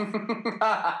off!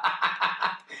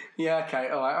 Yeah, okay,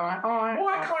 all right.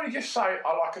 Why can't you just say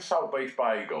I like a salt beef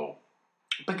bagel?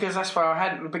 Because that's where I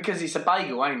had. Because it's a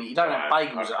bagel, ain't it? You don't have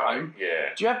bagels at home.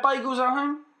 Yeah. Do you have bagels at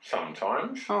home?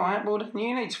 Sometimes. All right. Well, then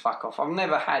you need to fuck off. I've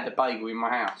never had a bagel in my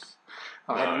house.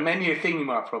 I've had many a thing in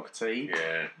my property.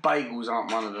 Yeah. Bagels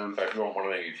aren't one of them. So if you want one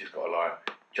of them, you've just got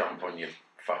to jump on your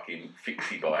fucking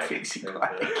fixie bike.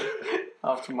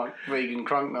 After my vegan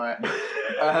crunk night.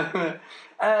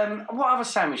 What other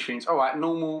sandwich things? All right,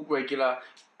 normal, regular.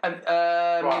 Right,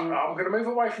 I'm going to move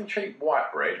away from cheap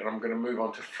white bread and I'm going to move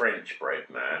on to French bread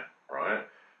now, right?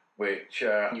 Which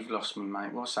you've lost me,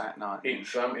 mate. What's that? No,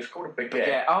 it's called a baguette.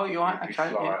 Baguette. Oh, you're right.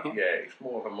 Okay. It's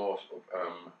more of a more sort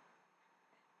of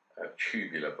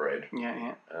tubular bread.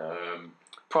 Yeah.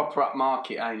 Proper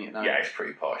upmarket, ain't it? Though? Yeah, it's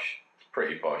pretty posh.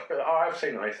 But I've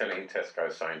seen they sell it in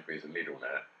Tesco, Sainsbury's, and Lidl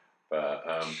now.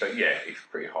 But yeah, it's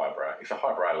pretty highbrow. It's a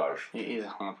highbrow loaf. It is a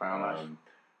highbrow loaf.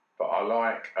 But I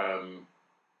like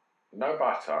no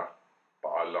butter. But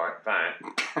I like that.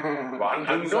 But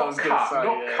not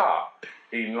cut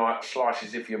in like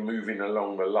slices. If you're moving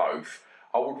along the loaf,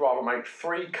 I would rather make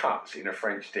 3 cuts in a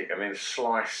French stick and then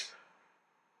slice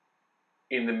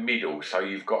in the middle. So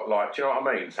you've got like, do you know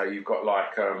what I mean? So you've got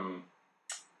like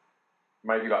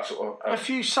maybe like sort of a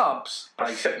few subs,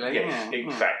 basically. Yes,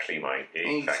 exactly, mate.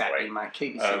 Exactly, mate.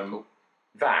 Keep it simple.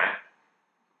 That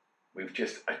with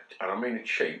just, and I mean a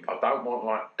cheap. I don't want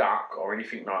like duck or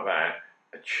anything like that.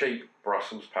 a cheap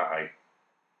Brussels pate.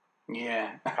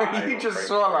 Yeah. Pate You or just French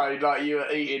swallowed like you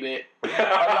were eating it. I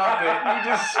loved it. You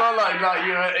just swallowed like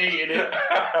you were eating it.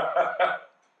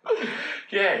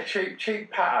 Yeah,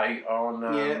 cheap pate on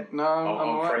I'm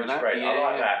on right with French that. bread. I Yeah,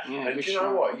 like that. yeah, and good do you know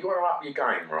shout. what? You want to up your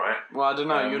game, right? Well, I don't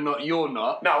know. You're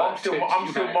not. No, I'm But still you know.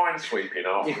 minesweeping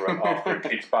after a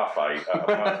kids' buffet at a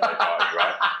birthday party,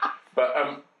 right?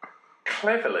 But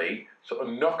cleverly sort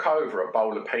of knock over a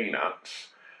bowl of peanuts,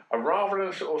 and rather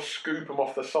than sort of scoop them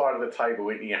off the side of the table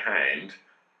into your hand,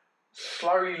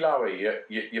 slowly lower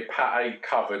your pate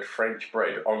covered French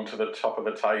bread onto the top of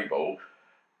the table,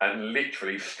 and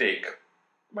literally stick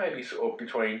maybe sort of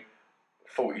between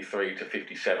 43 to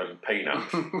 57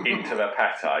 peanuts into the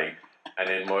pate, and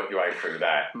then work your way through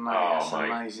that. Mate, that's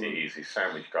amazing. It's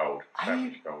sandwich gold.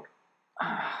 Sandwich gold.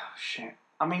 Shit.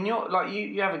 I mean, you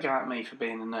have a go at me for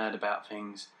being a nerd about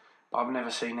things, but I've never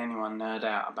seen anyone nerd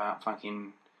out about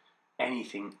fucking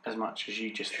anything as much as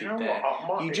you just did there.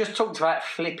 You just talked about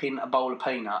flipping a bowl of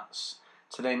peanuts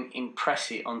to then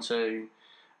impress it onto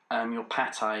your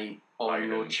pate or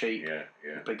your cheap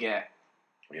baguette.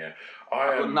 Yeah.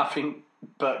 I've got nothing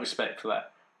but respect for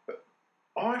that.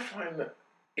 I find that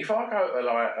if I go to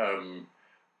like, I'm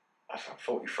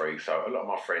 43, so a lot of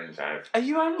my friends have. Are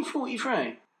you only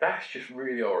 43? That's just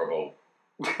really horrible.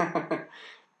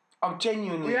 I'm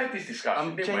genuinely. We had this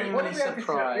discussion, I'm didn't we? genuinely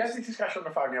surprised. We had this discussion on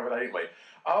the phone the other day, didn't we?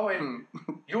 I went,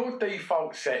 your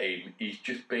default setting is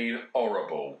just being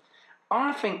horrible.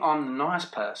 I think I'm the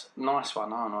nice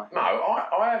one, aren't I? No,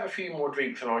 I have a few more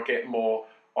drinks and I get more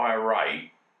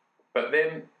irate, but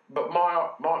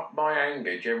my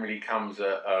anger generally comes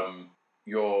at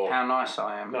your how nice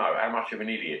I am. No, how much of an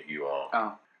idiot you are.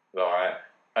 Oh, like,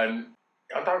 and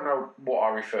I don't know what I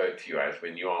referred to you as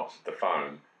when you answered the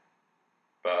phone,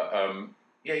 but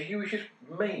you were just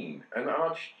mean, and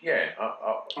I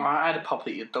had a pop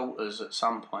at your daughters at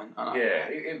some point.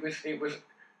 It was.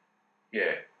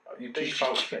 You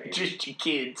default just your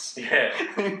kids. Yeah.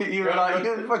 You were like,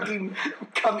 you're fucking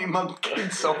cutting my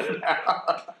kids off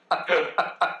now.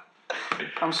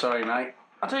 I'm sorry, mate.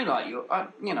 I do like you. I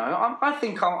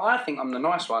think I'm the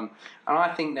nice one, and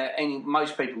I think that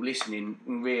most people listening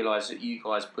realise that you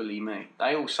guys bully me.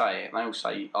 They all say it. They all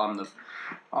say I'm the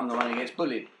one who gets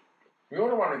bullied. You're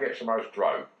the one who gets the most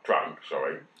drunk.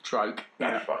 Sorry. Stroke.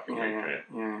 That's fucking weak, isn't it?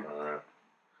 Yeah.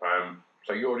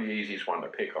 So you're the easiest one to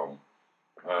pick on.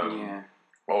 Yeah.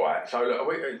 All right. So look,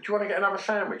 do you want to get another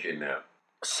sandwich in now?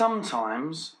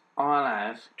 Sometimes I'll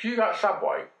have. Do you like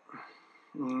Subway?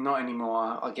 Not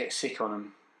anymore. I get sick on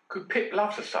them. Because Pip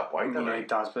loves a Subway, doesn't he? Yeah, he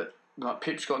does. But like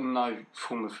Pip's got no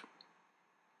form of.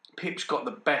 Pip's got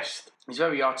the best. He's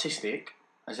very artistic,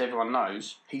 as everyone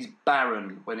knows. He's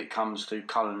barren when it comes to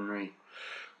culinary.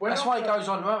 That's why he goes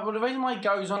on. Well, the reason why he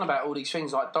goes on about all these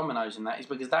things like Domino's and that is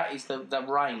because that is the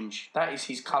range. That is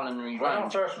his culinary range. When I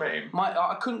first met him,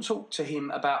 I couldn't talk to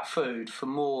him about food for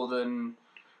more than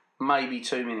maybe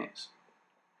 2 minutes.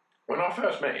 When I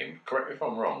first met him, correct me if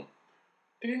I'm wrong,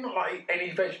 did he not like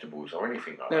any vegetables or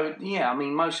anything like that? Yeah, I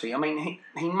mean mostly. I mean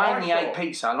he mainly ate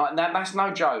pizza. Like that. That's no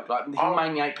joke. Like he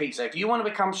mainly ate pizza. If you want to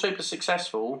become super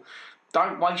successful,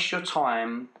 don't waste your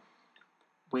time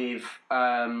with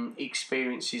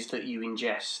experiences that you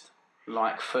ingest,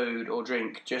 like food or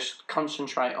drink. Just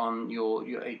concentrate on your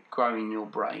growing your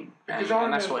brain, and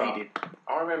that's what he did.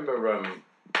 I remember a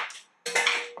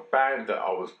band that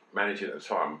I was managing at the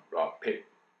time, like Pip,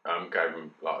 gave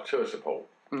them like a tour support.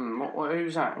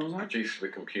 Who's that? Producers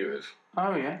with Computers.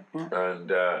 Oh yeah.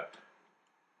 And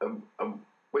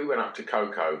we went up to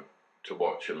Coco to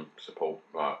watch them support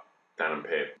like Dan and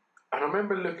Pip, and I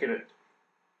remember looking at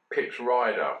Pip's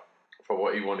rider for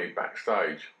what he wanted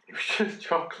backstage. It was just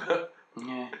chocolate.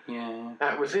 Yeah.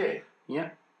 That was it.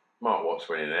 Yeah. Mark Watts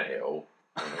winning that it all.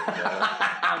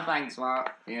 Thanks,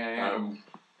 Mark. Yeah. And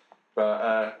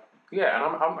I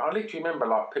literally remember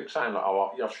like Pip saying like,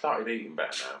 "Oh, I've started eating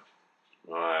better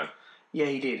now." Yeah,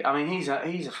 he did. I mean, he's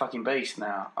a fucking beast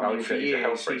now. I mean, for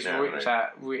years he's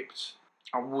ripped.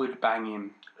 I would bang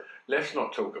him. Let's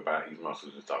not talk about his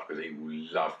muscles and stuff because he will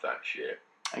love that shit.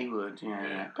 He would,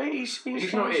 yeah. But he's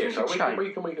not here, so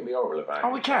we can be horrible about it.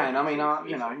 Oh, we can. I mean,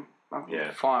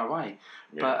 fire away.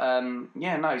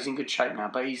 Yeah. But he's in good shape now.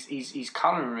 But his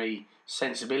culinary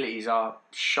sensibilities are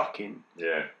shocking.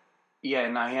 Yeah. Yeah,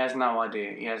 no, he has no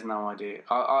idea.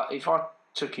 If I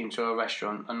took him to a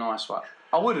restaurant, a nice one,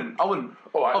 I wouldn't. All right,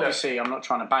 obviously, I'm not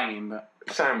trying to bang him, but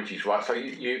sandwiches, right? So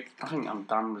you I think I'm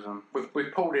done with them.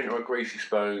 We've pulled into a greasy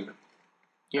spoon.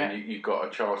 Yeah. And you've got a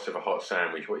chance of a hot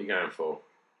sandwich. What are you going for?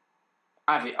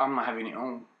 I'm having it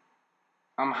all.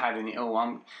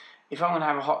 if I'm gonna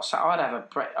have a hot salad,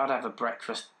 I'd have a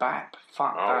breakfast bap.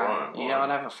 Fuck that. Right. I'd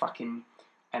have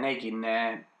an egg in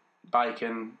there,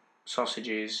 bacon,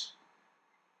 sausages,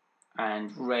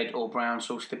 and red or brown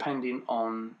sauce, depending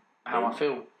on how I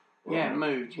feel. Right. Yeah,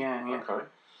 mood. Yeah. Okay.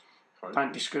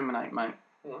 Don't discriminate, mate.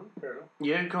 Right, fair enough.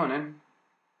 You go on then.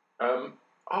 I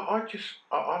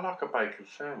like a bacon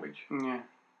sandwich. Yeah.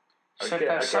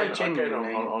 Again,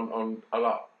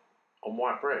 on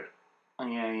white bread.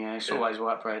 Yeah, it's always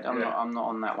white bread. I'm not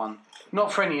on that one.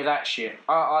 Not for any of that shit.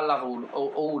 I love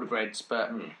all the breads,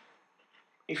 but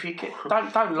if you can,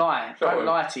 don't lie. Don't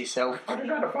lie to yourself. I just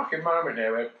had a fucking moment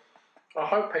there where I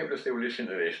hope people are still listening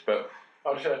to this, but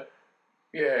I just said,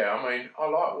 I mean, I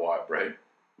like white bread.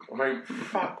 I mean,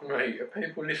 fuck me, are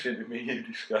people listening to me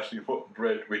discussing what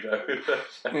bread we have?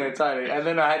 Yeah, totally. And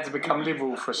then I had to become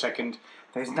liberal for a second.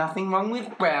 There's nothing wrong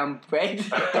with brown bread.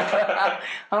 I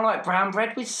like brown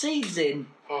bread with seeds in.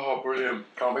 Oh, brilliant.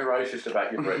 Can't be racist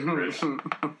about your bread, Chris.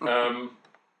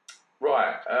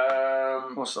 Right.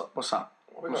 What's up? What's on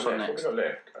next? What we got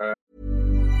left?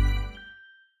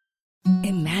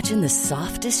 Imagine the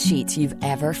softest sheets you've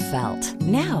ever felt.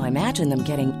 Now imagine them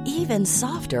getting even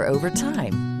softer over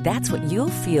time. That's what you'll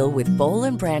feel with Boll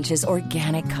 & Branch's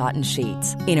organic cotton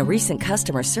sheets. In a recent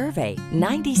customer survey,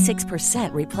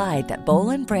 96% replied that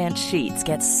Boll & Branch sheets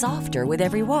get softer with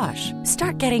every wash.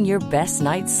 Start getting your best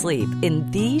night's sleep in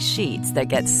these sheets that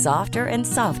get softer and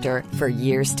softer for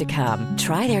years to come.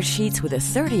 Try their sheets with a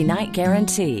 30-night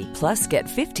guarantee. Plus, get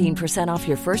 15% off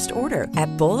your first order at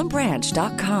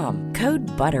bollandbranch.com. Code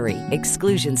BUTTERY.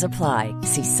 Exclusions apply.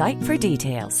 See site for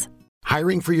details.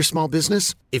 Hiring for your small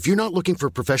business? If you're not looking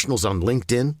for professionals on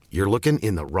LinkedIn, you're looking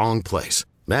in the wrong place.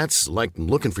 That's like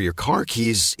looking for your car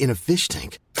keys in a fish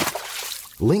tank.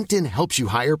 LinkedIn helps you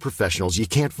hire professionals you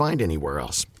can't find anywhere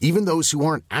else, even those who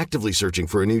aren't actively searching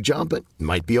for a new job but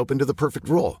might be open to the perfect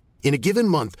role. In a given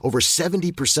month, over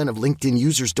 70% of LinkedIn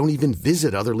users don't even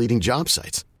visit other leading job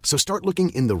sites. So start looking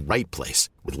in the right place.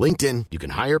 With LinkedIn, you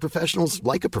can hire professionals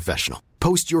like a professional.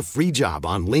 Post your free job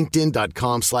on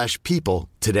linkedin.com/people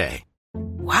today.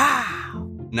 Wow.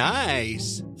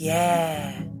 Nice.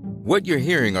 Yeah. What you're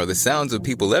hearing are the sounds of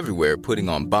people everywhere putting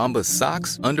on Bombas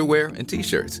socks, underwear, and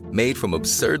T-shirts made from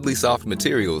absurdly soft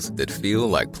materials that feel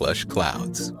like plush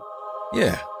clouds.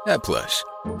 Yeah, that plush.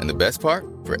 And the best part?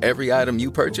 For every item you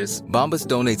purchase, Bombas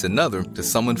donates another to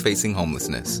someone facing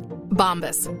homelessness.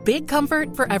 Bombas. Big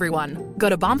comfort for everyone. Go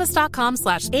to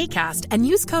bombas.com/ACAST and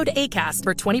use code ACAST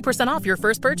for 20% off your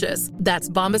first purchase. That's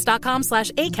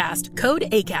bombas.com/ACAST. Code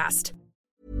ACAST.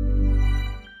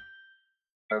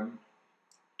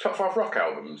 Top 5 rock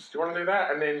albums. Do you want to do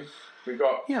that? And then we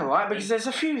got... Yeah, right, because there's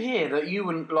a few here that you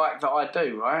wouldn't like that I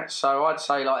do, right? So I'd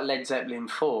say like Led Zeppelin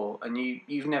 4, and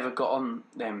you've never got on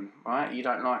them, right? You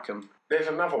don't like them. There's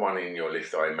another one in your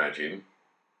list, I imagine.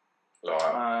 That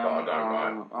I don't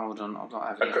like. Hold on, I'm not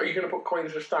having it. Are you going to put Queens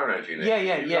of the Stone Age in there?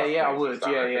 Yeah, I would.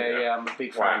 Yeah, I'm a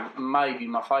big fan. Maybe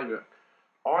my favourite.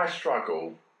 I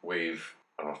struggle with,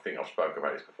 and I think I've spoken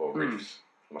about this before, riffs.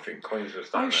 And I think Queens of the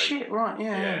Stone Age. Oh shit! Right,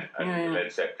 yeah.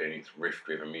 Led Zeppelin, it's riff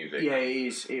driven music. Yeah, it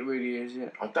is. It really is.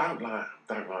 Yeah. I don't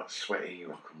like sweaty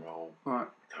rock and roll. Right.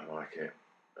 Don't like it.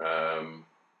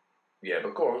 Yeah,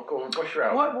 but go on. What's your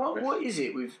album? What is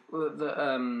it with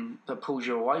that pulls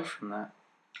you away from that?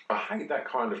 I hate that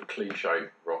kind of cliche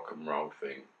rock and roll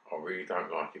thing. I really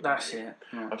don't like it. That's it.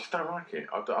 Yeah. I just don't like it.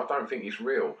 I don't think it's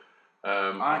real.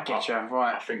 I get you,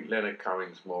 right. I think Leonard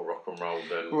Cohen's more rock and roll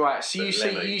than... Right, so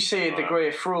you see a degree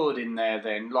of fraud in there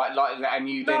then? Like and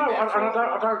you then... No,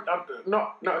 I don't,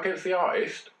 not against the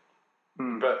artist,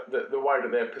 but the way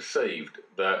that they're perceived,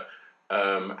 that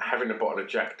having a bottle of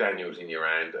Jack Daniels in your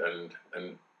hand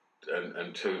and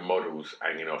two models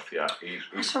hanging off you.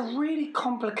 That's a really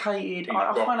complicated...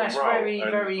 I find that's very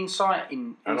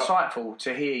insightful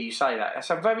to hear you say that. That's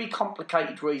a very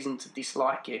complicated reason to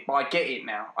dislike it. But I get it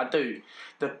now. I do.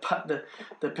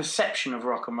 The perception of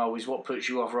rock and roll is what puts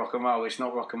you off rock and roll. It's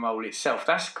not rock and roll itself.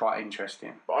 That's quite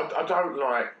interesting. But I don't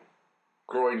like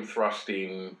groin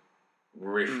thrusting,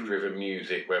 riff-driven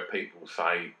music where people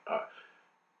say,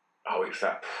 it's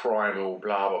that primal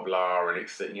blah, blah, blah, and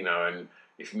it's that, and...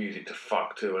 it's music to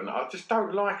fuck to, and I just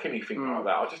don't like anything like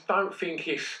that. I just don't think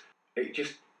I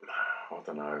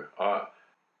don't know.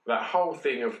 That whole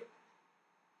thing of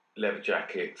leather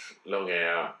jackets, long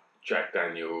hair, Jack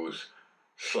Daniels,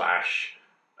 Slash,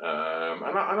 and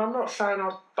I'm not saying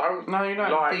I don't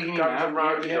like Guns N'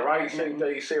 Roses or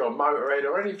AC/DC or Motorhead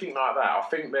or anything like that. I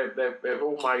think they've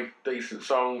all made decent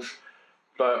songs,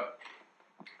 but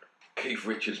Keith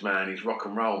Richards, man, he's rock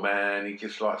and roll, man. He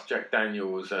just likes Jack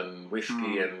Daniels and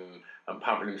whiskey and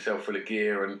pumping himself full of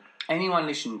gear. And Anyone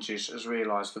listening to this has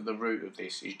realised that the root of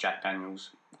this is Jack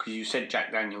Daniels. Because you said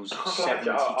Jack Daniels 70 times.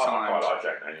 I like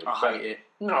Jack Daniels. I hate it.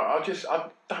 No, I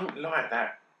don't like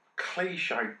that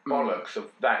cliche bollocks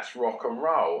of that's rock and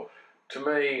roll. To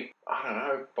me, I don't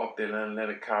know, Bob Dylan,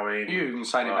 Leonard Cohen. You even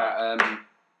saying about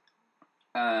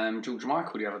George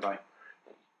Michael the other day.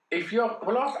 If you're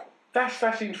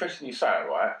that's interesting you say it,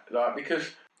 right? Like,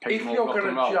 because if you're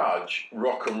going to judge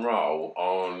rock and roll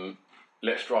on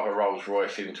let's drive a Rolls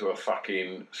Royce into a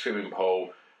fucking swimming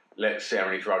pool, let's see how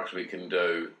many drugs we can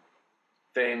do,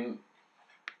 then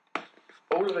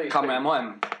all of these come around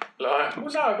mine. Like,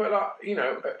 well, no, but like, you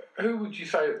know, who would you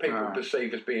say that people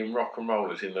perceive as being rock and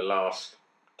rollers in the last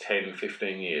 10,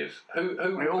 15 years? Who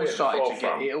it all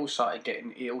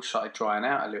started drying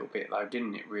out a little bit, though,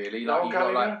 didn't it? Really, like, Noel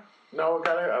Gallagher. Noel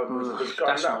Gallagher was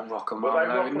that's not rock and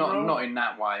roll. No, not in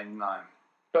that way, no.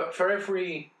 But for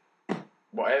every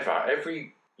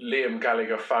Liam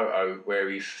Gallagher photo where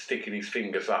he's sticking his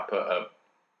fingers up at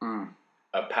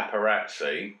a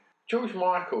paparazzi. George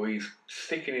Michael, he's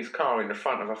sticking his car in the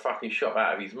front of a fucking shop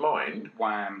out of his mind.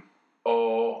 Wham.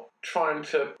 Or trying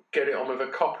to get it on with a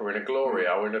copper in a glory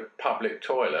hole in a public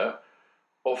toilet.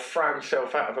 Or throw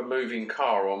himself out of a moving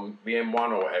car on the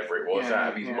M1 or whatever it was out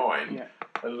of his mind. Yeah.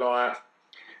 And like...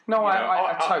 No,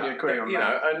 I totally agree on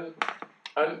that. You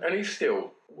know, and he's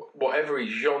still, whatever his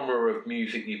genre of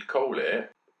music you'd call it,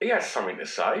 he has something to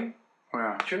say.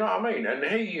 Yeah. Do you know what I mean? And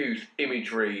he used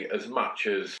imagery as much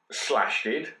as Slash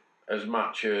did, as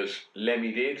much as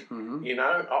Lemmy did. Mm-hmm. You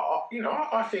know,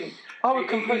 I think I would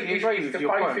completely agree with your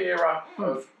point. The Faith era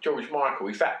of George Michael,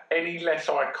 is that any less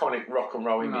iconic rock and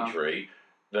roll imagery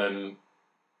than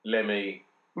Lemmy?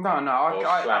 No,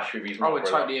 Slash with his I would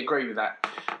totally agree with that.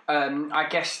 I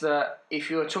guess that if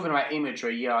you were talking about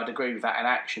imagery, yeah, I'd agree with that, and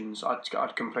actions,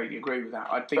 I'd completely agree with that.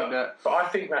 I think but I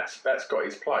think that's got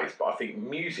its place. But I think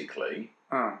musically,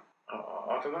 I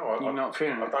don't know. You're not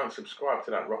feeling it. I don't subscribe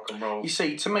to that rock and roll. You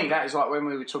see, to me, that is like when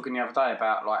we were talking the other day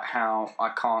about like how I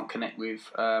can't connect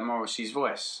with Morrissey's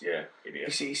voice. Yeah, it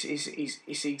is.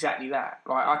 It's exactly that.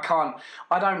 Like I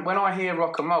don't. When I hear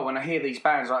rock and roll, when I hear these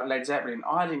bands like Led Zeppelin,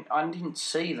 I didn't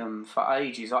see them for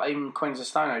ages. Like even Queens of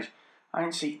Stone Age, I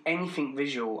didn't see anything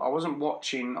visual. I wasn't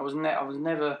watching. I was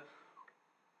never.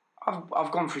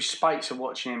 I've gone through spates of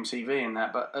watching MTV and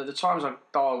that, but at the times I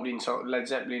dialed into Led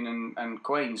Zeppelin and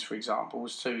Queens, for example,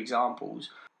 was two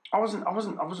examples. I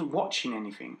wasn't watching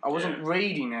anything. I wasn't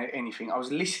reading anything. I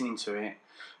was listening to it,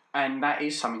 and that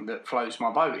is something that floats my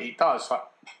boat. It does. Like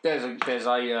there's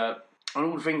a and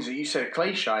all the things that you said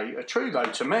cliche are true though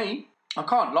to me. I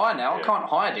can't lie now. I can't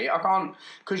hide it. I can't,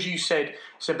 because you said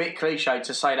it's a bit cliche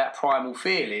to say that primal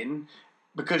feeling.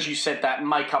 Because you said that,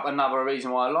 make up another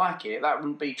reason why I like it. That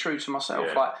wouldn't be true to myself.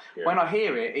 When I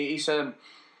hear it, it is.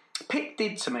 Pip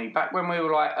did to me back when we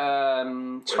were like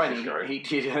 20. He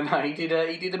did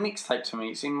a mixtape to me.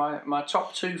 It's in my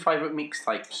top 2 favourite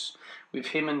mixtapes with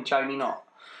him and Jamie Knott.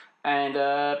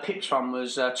 And Pip's one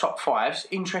was top 5s.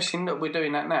 Interesting that we're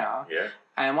doing that now. Yeah.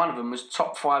 And one of them was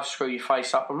top 5 Screw Your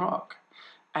Face Up and Rock.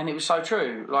 And it was so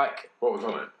true. Like, what was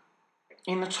on it?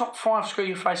 In the top 5 Screw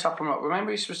Your Face Up and Rock,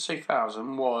 remember this was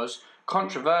 2000, was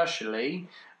controversially,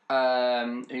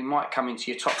 who might come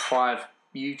into your top 5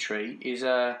 U-Tree, is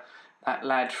that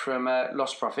lad from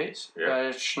Lost Prophets,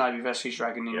 Shinobi vs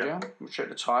Dragon Ninja, which at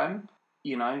the time,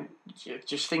 you know,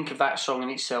 just think of that song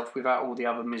in itself without all the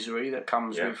other misery that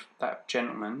comes with that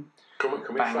gentleman. Can we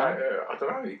say, I don't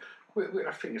know,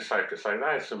 I think it's safe to say they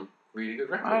had some really good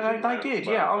records. They did,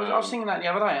 yeah. I was thinking that the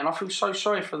other day, and I feel so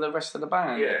sorry for the rest of the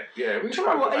band. Yeah. Do you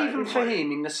know what? Even for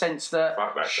him, in the sense that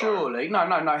surely,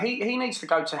 no, he needs to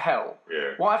go to hell.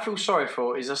 Yeah. What I feel sorry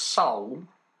for is a soul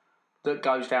that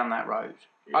goes down that road.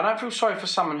 Yeah. I don't feel sorry for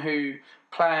someone who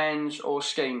plans or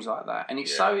schemes like that, and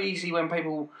it's so easy when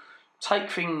people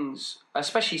take things,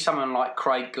 especially someone like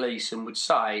Craig Gleason would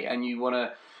say, and you want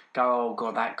to go, oh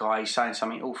God, that guy, he's saying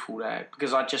something awful there.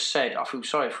 Because I just said, I feel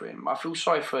sorry for him. I feel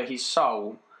sorry for his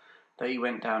soul that he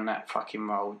went down that fucking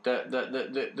road.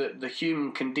 The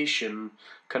human condition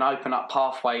can open up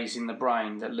pathways in the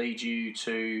brain that lead you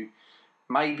to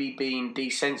maybe being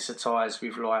desensitised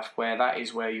with life, where that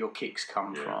is where your kicks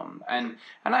come from. And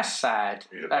that's sad.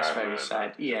 That's very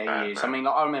sad. Yeah, he is. I mean,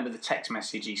 like, I remember the text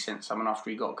message he sent someone after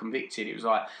he got convicted. It was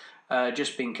like,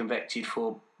 just been convicted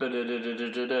for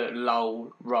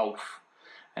lol, Rolf.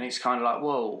 And it's kind of like,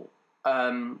 whoa.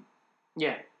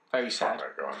 Very sad.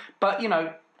 But, you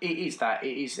know, it is that.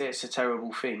 It's a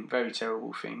terrible thing. Very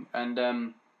terrible thing.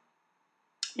 And,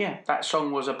 that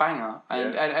song was a banger.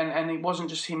 And it wasn't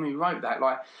just him who wrote that.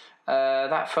 Like,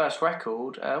 that first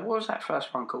record, what was that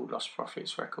first one called? Lost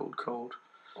Prophets record called?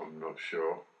 I'm not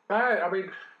sure. I mean,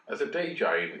 as a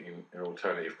DJ in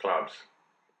alternative clubs,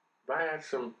 they had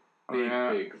some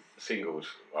big singles.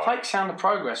 Fake Sound of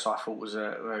Progress, I thought, was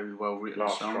a very well written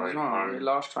song.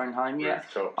 Last Train Home, yeah.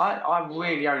 I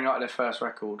really only liked their first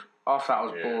record. After that, I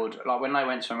was bored. Like when they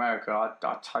went to America,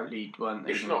 I totally weren't.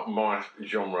 It's not my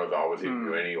genre that I was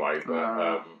into anyway,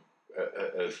 but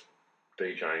as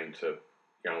DJing to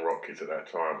young rock kids at that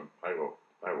time, they were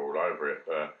all over it.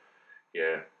 But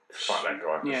yeah, fuck that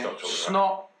guy. Yeah, Stop talking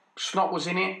about Snot was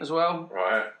in it as well.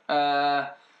 Right.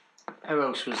 Who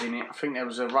else was in it? I think there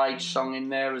was a Rage song in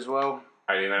there as well.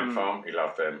 Alien Ant Farm, he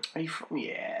loved them.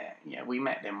 Yeah, we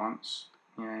met them once.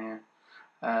 Yeah.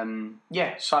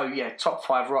 Top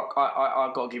 5 rock.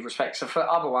 I've got to give respect. So for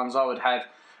other ones, I would have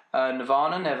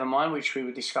Nirvana, Nevermind, which we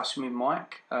were discussing with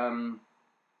Mike the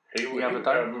other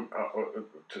day.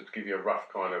 To give you a rough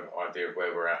kind of idea of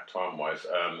where we're at time-wise,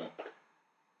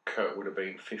 Kurt would have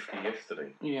been 50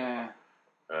 yesterday. Yeah.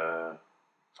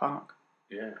 Fuck.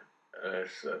 Yeah.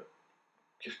 It's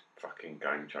just fucking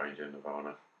game changer,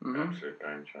 Nirvana. Absolute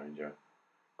game changer.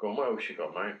 Go on, what else you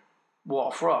got, mate? What,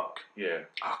 off rock? Yeah.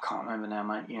 I can't remember now,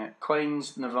 mate. Yeah.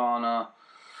 Queen's, Nirvana,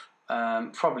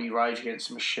 probably Rage Against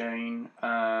the Machine.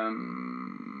 My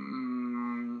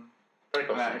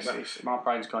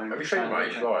brain's going. Have you seen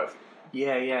Rage live?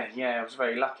 Yeah. I was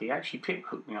very lucky. Actually, Pip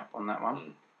hooked me up on that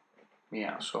one.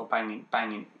 Yeah, I saw banging.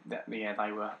 Yeah,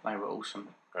 they were awesome.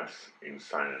 That's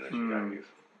insane energy,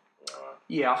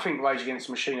 Yeah, I think Rage Against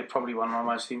the Machine are probably one of my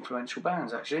most influential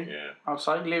bands, actually. Yeah. I'd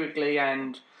say, lyrically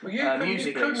and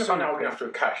musically. You couldn't have been old enough to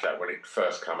catch that when it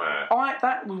first came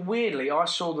out. Weirdly, I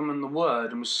saw them in The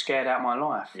Word and was scared out of my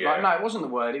life. Yeah. No, it wasn't The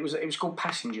Word. It was called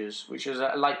Passengers, which was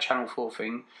a late Channel 4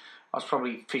 thing. I was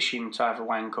probably fishing to have a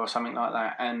wank or something like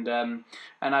that, and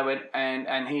I went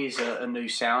and here's a new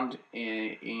sound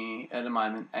at the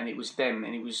moment, and it was them,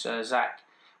 and it was Zach.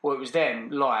 Well, it was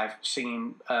them live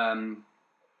singing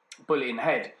Bullet in the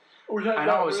Head, and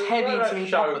I was heavy into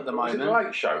hip hop at the moment. It was a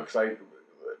late show because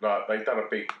they'd done a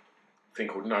big thing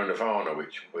called No Nirvana,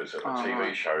 which was a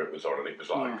TV show it was on, and it was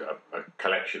like a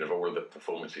collection of all of the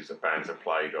performances that bands had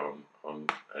played on,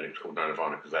 and it was called No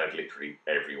Nirvana because they had literally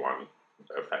everyone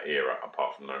of that era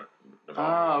apart from Nirvana.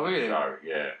 Oh, really? So,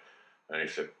 yeah. And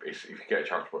it's if you get a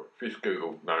chance, just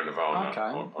Google No Nirvana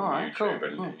on YouTube,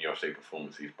 and you'll see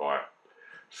performances by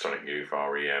Sonic Youth,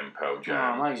 R.E.M., Pearl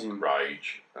Jam,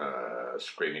 Rage,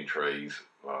 Screaming Trees,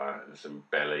 and some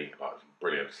Belly, some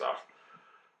brilliant stuff.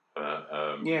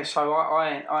 So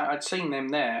I'd seen them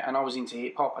there, and I was into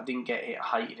hip hop. I didn't get it.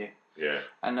 I hated it. Yeah.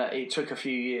 And it took a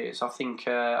few years. I think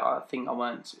I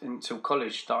weren't until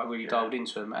college that I really dived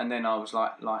into them, and then I was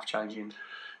like life changing.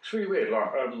 It's really weird.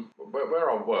 Like where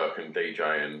I work and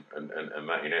DJ and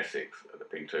that in Essex at the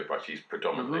Pink Toothbrush is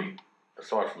predominantly,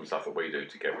 aside from the stuff that we do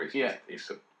together,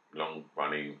 it's a long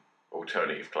running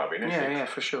alternative club in Essex. Yeah,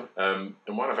 for sure. And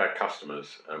one of our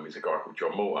customers is a guy called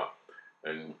John Mortar,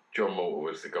 and John Mortar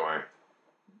was the guy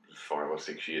 5 or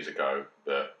 6 years ago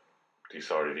that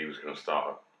decided he was going to start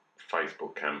a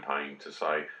Facebook campaign to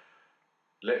say,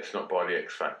 let's not buy the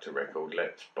X Factor record,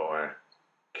 let's buy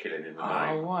Killing in the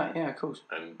Name. Oh, right, yeah, of course.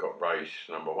 And got Rage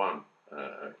 #1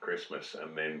 at Christmas,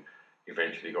 and then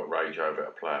eventually got Rage over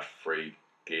to play a free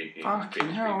gig in Fucking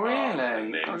hell,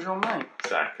 really? That was your mate?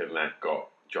 Zach and that got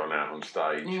John out on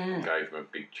stage and gave him a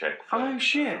big check for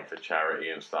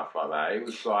charity and stuff like that. It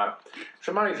was like, it's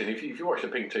amazing. If you watch the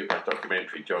Pink Toothbrush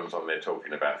documentary, John's on there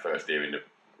talking about first hearing the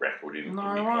record in the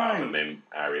club, and then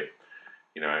Harriet.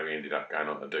 He ended up going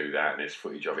on to do that, and there's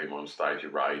footage of him on stage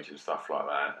at Rage and stuff like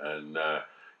that. And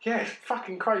it's a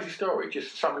fucking crazy story.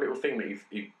 Just some little thing that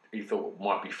he thought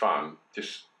might be fun,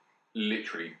 just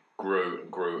literally grew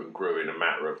and grew and grew in a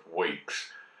matter of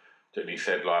weeks. And he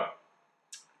said,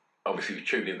 obviously he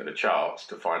tuned into the charts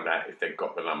to find out if they'd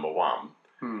got the #1.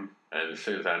 And as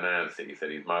soon as they announced it, he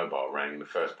said his mobile rang, and the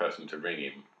first person to ring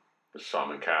him was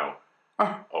Simon Cowell,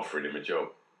 offering him a job.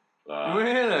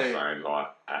 Really? Saying I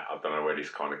don't know where this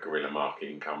kind of guerrilla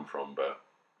marketing come from, but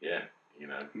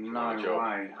no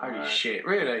way. Holy shit!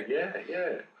 Really?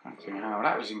 Yeah. Fucking hell,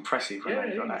 that was impressive when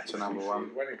they got that to #1.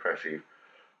 It's well impressive.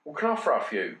 Well, can I throw a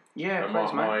few? Yeah,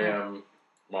 please, mate.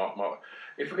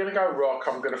 If we're going to go rock,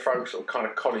 I'm going to throw sort of kind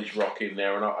of college rock in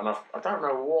there, and I don't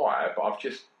know why, but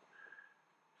for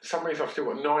some reason I've still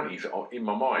got 90s in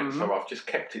my mind, so I've just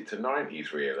kept it to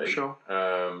 90s really. Sure.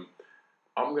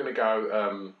 I'm going to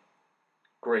go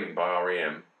Green by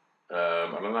R.E.M.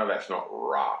 And I know that's not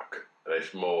rock.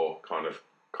 It's more kind of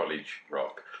college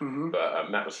rock. But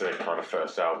that was their kind of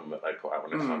first album that they put out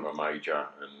when they signed a major,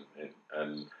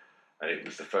 and it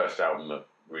was the first album that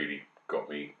really got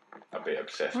me a bit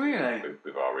obsessed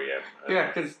with R.E.M. Yeah,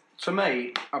 because to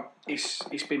me,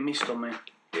 it's been missed on me.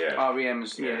 Yeah.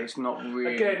 REM's, it's not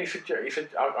really... Again,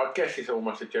 I guess it's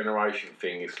almost a generation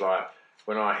thing. It's like,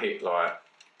 when I hit, like,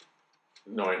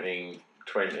 19,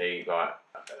 20, like,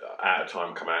 Out of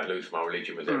Time come out, Lose My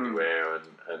Religion was everywhere,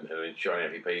 and Johnny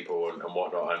Heavy People and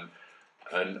whatnot,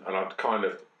 and I'd kind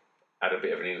of had a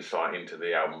bit of an insight into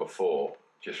the album before,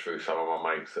 just through some of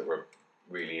my mates that were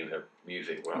really into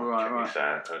music. Well, check this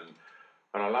out,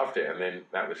 and I loved it, and then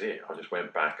that was it. I just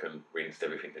went back and rinsed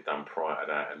everything they'd done prior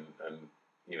to that, and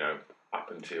you know, up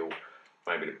until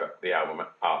maybe the album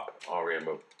Up, REM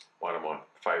were one of my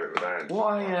favourite bands.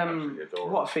 What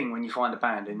a thing when you find a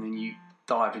band and then you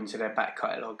dive into their back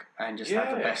catalogue and just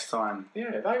have the best time.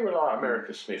 Yeah, they were like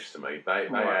American Smiths to me. They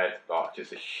had like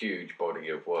just a huge body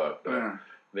of work.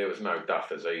 There was no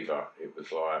duffers either. It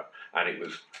was like, and it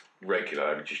was regular.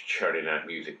 They were just churning out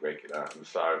music regular. And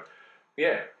so,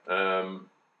 and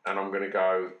I'm going to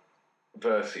go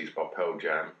Verses by Pearl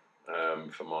Jam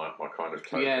for my kind of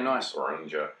close nice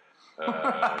ranger.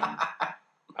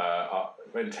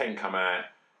 When 10 come out,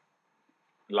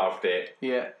 loved it.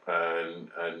 Yeah.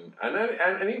 And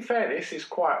in fairness, it's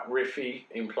quite riffy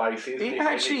in places. It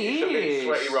actually is. It's a bit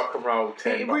sweaty rock and roll.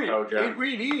 10 by Pearl Jam. It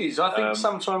really is. I think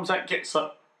sometimes that gets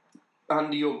up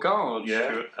under your guard.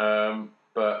 Yeah.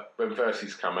 But when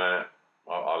Verses come out,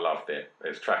 I loved it.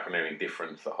 There's Track on Any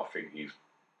Difference that I think is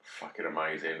fucking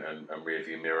amazing, and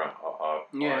Rearview Mirror I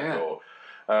adore.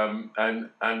 And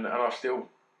I still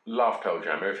love Pearl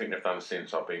Jam. Everything they've done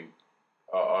since, I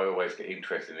always get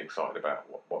interested and excited about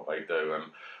what they do, and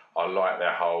I like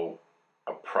their whole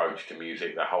approach to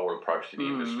music, their whole approach to the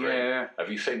industry. Yeah.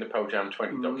 Have you seen the Pearl Jam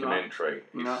 20 documentary?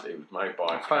 No. It was made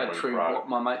by I've heard through what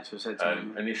my mates have said to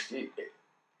me. And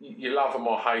you love them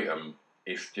or hate them,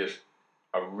 it's just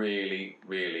a really,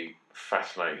 really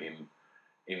fascinating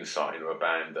insight into a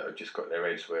band that have just got their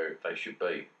heads where they should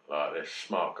be. Like, they're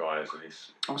smart guys, and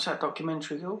it's... What's that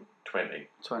documentary called? 20.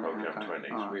 20. Pearl Jam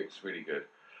 20. Right. It's really good.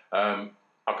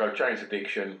 I'll go Jane's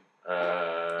Addiction.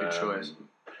 Good choice.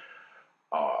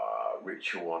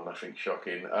 Ritual one, nothing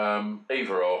shocking.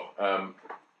 Either or.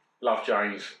 Love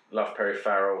James, love Perry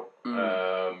Farrell.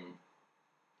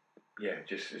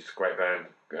 It's a great band.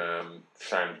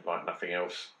 Sound like nothing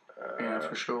else.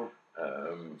 For sure.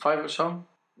 Favourite song?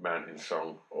 Mountain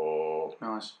Song or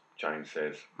Nice. Jane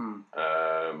Says.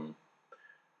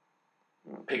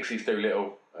 Pixies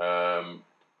Doolittle.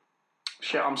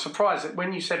 Shit, I'm surprised that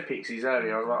when you said Pixies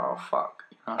earlier, I was like, oh fuck.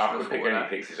 I could pick any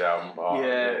Pixies album.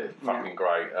 Fucking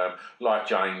great. Like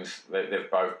James, they've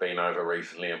both been over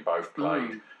recently and both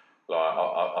played. Like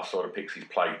I saw the Pixies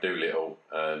play Doolittle,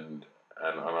 and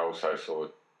I also saw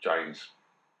James.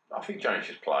 I think James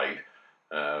just played.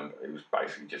 It was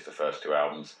basically just the first two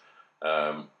albums,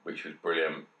 which was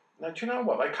brilliant. Now, do you know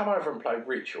what? They come over and played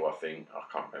Ritual, I think. I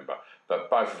can't remember. But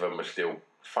both of them were still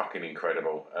fucking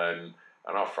incredible. And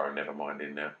I'll throw Nevermind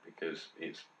in there because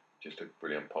it's just a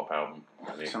brilliant pop album.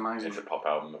 It's amazing. It's a pop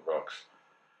album that rocks.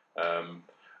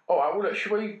 All right, well, look,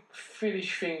 should we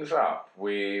finish things up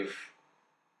with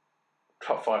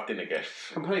top 5 dinner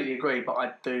guests? Completely agree, but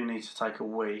I do need to take a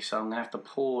wee, so I'm going to have to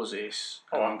pause this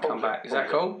and come back. Is that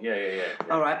cool? cool? Yeah.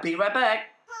 All right, be right back.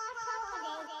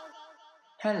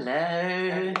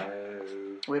 Hello.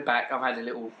 We're back. I've had a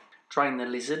little drain the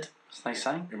lizard, as they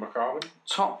say. In my carbon?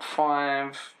 Top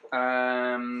 5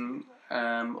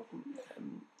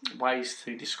 ways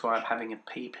to describe having a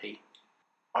pee-pee.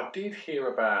 I did hear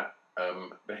about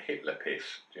the Hitler piss.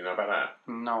 Do you know about that?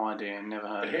 No idea. Never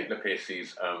heard of it. The Hitler piss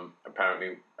is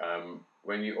apparently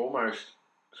when you almost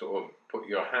sort of put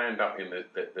your hand up in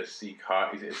the Sieg Heil.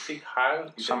 Is it a Sieg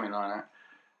Heil? Something like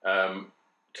that.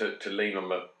 To lean on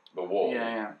the wall.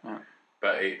 Yeah.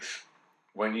 But it's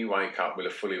when you wake up with a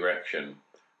full erection,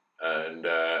 and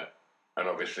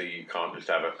obviously you can't just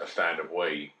have a standard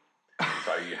wee,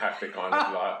 so you have to kind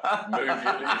of like move your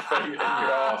feet and your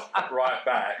ass right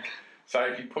back. So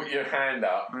if you put your hand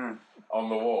up on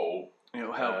the wall,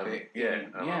 it'll help it. Yeah,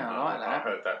 I like that. I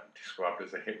heard that described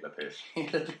as a Hitler piss.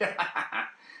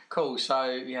 Cool. So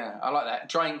I like that.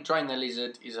 Drain the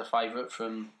Lizard is a favourite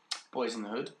from Boys in the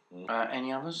Hood.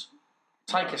 Any others?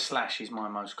 Take a Slash is my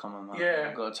most common one. Yeah,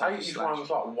 I've got to take a slash. ones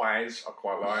like Waz I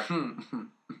quite like.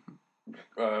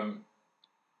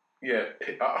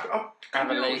 Have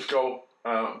a leak. School,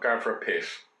 going for a piss.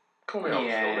 Call me old school.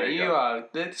 Yeah, you are.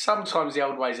 Sometimes the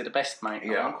old ways are the best, mate.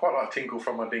 Yeah, I quite like Tinkle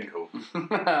from my Dinkle.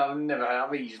 I've never heard. I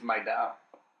think you just made that up.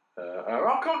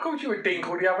 I called you a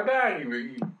Dinkle the other day, and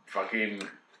you fucking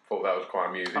thought that was quite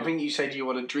amusing. I think you said you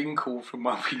want a drinkle from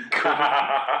my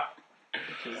Dinkle.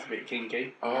 Which is a bit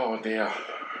kinky. Oh dear.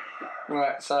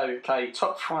 Right, so, okay,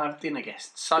 top 5 dinner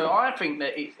guests. So I think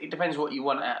that it depends what you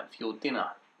want out of your dinner.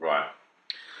 Right.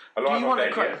 Alive or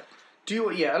Dead,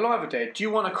 yeah. Alive or Dead. Do you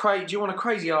want a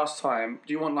crazy ass time?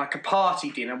 Do you want like a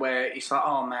party dinner where it's like,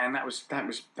 oh man, that was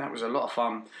a lot of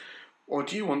fun, or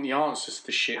do you want the answers to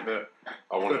the shit that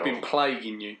have been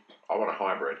plaguing you? I want a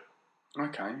hybrid.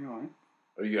 Okay, all right.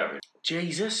 Who are you having?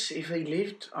 Jesus, if he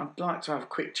lived, I'd like to have a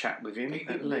quick chat with him. He at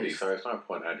didn't least. really, so there's no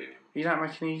point adding him. You don't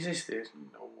reckon he existed?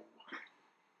 No.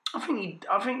 I think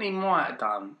he might have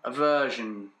done a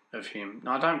version of him.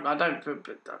 No, I don't.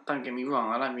 But don't get me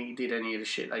wrong. I don't think he did any of the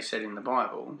shit they said in the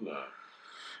Bible. No.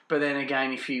 But then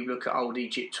again, if you look at old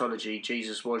Egyptology,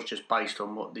 Jesus was just based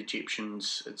on what the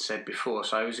Egyptians had said before.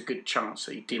 So there was a good chance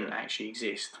that he didn't actually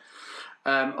exist.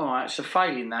 All right. So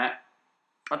failing that,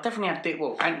 I'd definitely have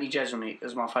Anthony Jeselnik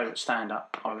as my favourite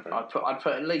stand-up. I'd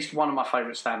put at least one of my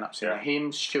favourite stand-ups in there.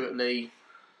 Him, Stuart Lee.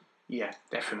 Yeah,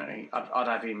 definitely. I'd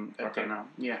have him at dinner.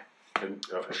 Yeah, and,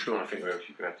 for sure. I think what else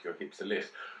you could add to your hipster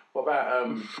list. What about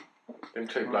them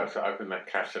two blokes that opened that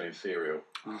cash selling cereal?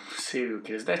 Serial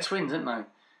killers. They're twins, aren't they?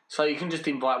 So you can just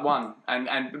invite one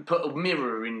and put a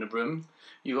mirror in the room.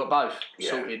 You got both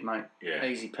sorted, mate. Yeah.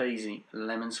 Easy peasy,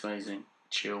 lemon squeezy,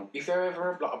 chill. Is there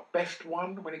ever a best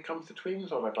one when it comes to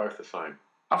twins, or are they both the same?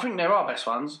 I think there are best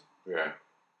ones. Yeah.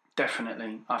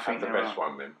 Definitely. I think the best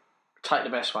one then. Take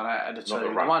the best one out of the two. Not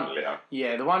the one, litter.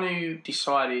 Yeah, the one who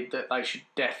decided that they should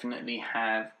definitely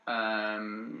have,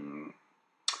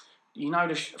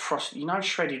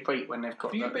 shredded wheat when they've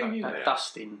got that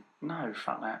dusting. No,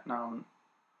 fuck that. No.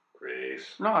 Chris.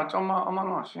 No, on my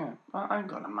life, yeah. I ain't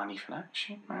got no money for that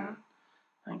shit, man.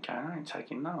 I ain't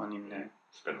taking no one in there.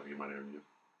 Spend all your money on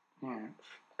your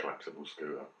collapsible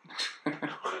scooter.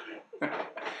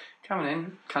 Coming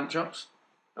in, cunt chops.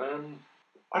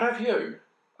 I'd have you.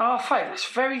 Oh, Faith, that's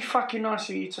very fucking nice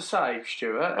of you to say,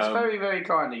 Stuart. That's very, very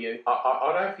kind of you.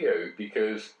 I'd have you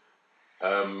because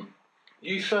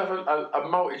you serve a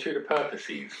multitude of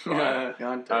purposes, right? Yeah,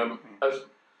 I do. As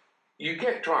you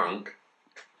get drunk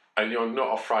and you're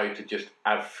not afraid to just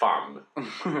have fun, and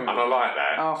I like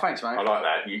that. Oh, thanks, mate. I like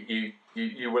that.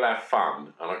 You will have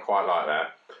fun, and I quite like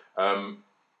that.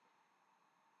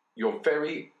 You're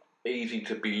very easy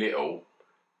to belittle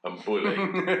and bully,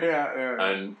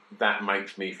 and that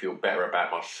makes me feel better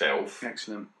about myself.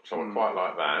 Excellent. So I quite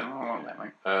like that. Oh, I like that,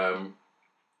 mate.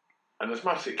 And as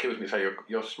much as it kills me to say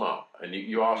you're smart, and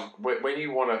you ask when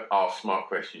you want to ask smart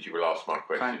questions, you will ask smart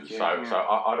questions. You, so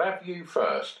I'd have you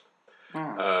first.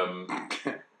 Oh.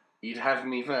 You'd have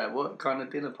me there. What kind of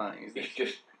dinner party is this? It's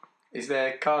just. Is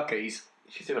there car keys?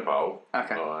 She's in a bowl.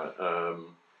 Okay. Right.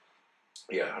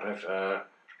 Yeah, I'd have.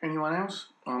 Anyone else?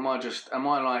 Or am I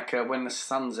like when the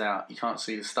sun's out, you can't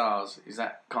see the stars? Is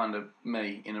that kind of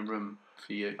me in a room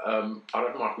for you? I'd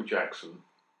have Michael Jackson.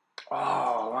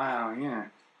 Oh wow, yeah.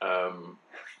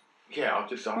 Yeah, I'll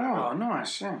just.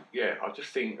 Nice, yeah. Yeah, I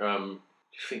just think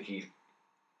he's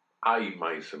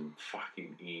made some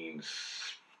fucking he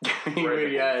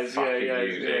really has,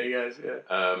 yeah.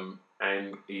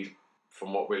 And he's,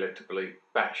 from what we're led to believe,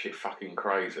 batshit fucking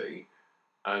crazy.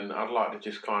 And I'd like to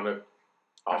just kind of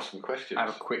ask some questions. Have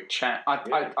a quick chat.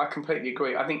 I completely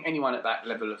agree. I think anyone at that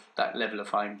level of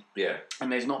fame. Yeah.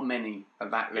 And there's not many at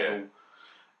that level.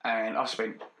 Yeah. And I've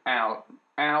spent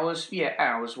hours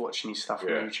watching his stuff on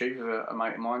YouTube with a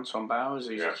mate of mine, Tom Bowers,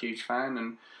 who's a huge fan,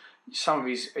 and some of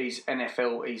his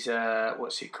NFL, his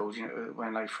what's it called? You know,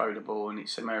 when they throw the ball and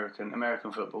it's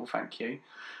American football. Thank you.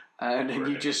 And then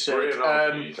you just said,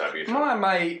 my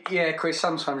mate, Chris.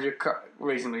 Sometimes you're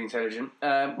reasonably intelligent.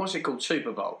 What's it called?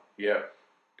 Super Bowl. Yeah.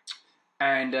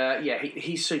 And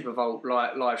his Super Bowl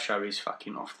live show is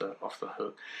fucking off the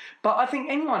hook. But I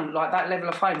think anyone like that level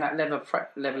of fame, that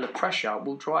level of pressure,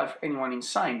 will drive anyone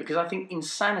insane. Because I think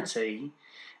insanity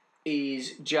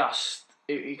is just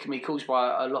it can be caused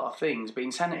by a lot of things. But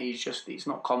insanity is just it's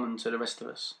not common to the rest of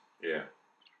us. Yeah.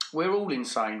 We're all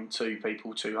insane to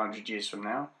people 200 years from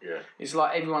now. Yeah. It's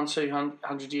like everyone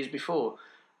 200 years before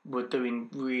were doing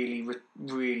really,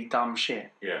 really dumb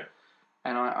shit. Yeah.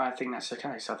 And I think that's the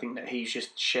case. I think that he's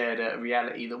just shared a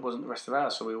reality that wasn't the rest of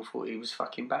ours, so we all thought he was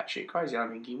fucking batshit crazy. I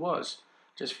don't think he was.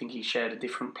 I just think he shared a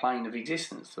different plane of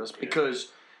existence to us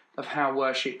because of how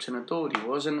worshipped and adored he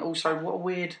was, and also what a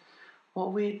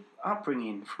weird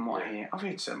upbringing from what I hear. I've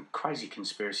heard some crazy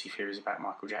conspiracy theories about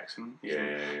Michael Jackson.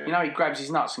 Yeah. You know, he grabs his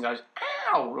nuts and goes,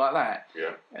 ow, like that.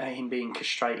 Yeah. Him being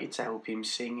castrated to help him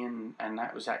sing, and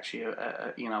that was actually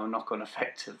a knock-on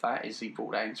effect of that as he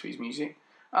brought that into his music.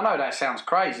 I know that sounds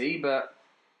crazy, but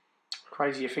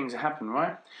crazier things have happened,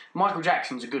 right? Michael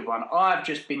Jackson's a good one. I've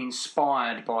just been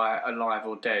inspired by Alive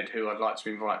or Dead, who I'd like to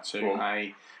invite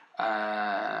to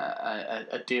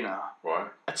a dinner. Right.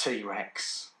 A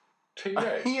T-Rex.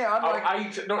 T-Rex? Yeah, I'd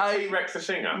like... not T-Rex the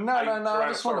singer. No, I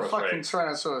just want a fucking Rex.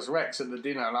 Tyrannosaurus Rex at the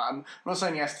dinner. Like, I'm not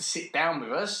saying he has to sit down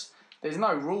with us. There's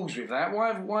no rules with that.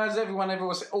 Why has everyone ever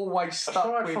always stuck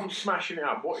Aside with... from smashing it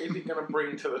up, what is it going to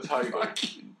bring to the table?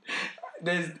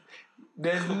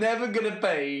 There's never going to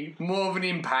be more of an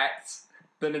impact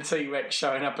than a T-Rex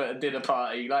showing up at a dinner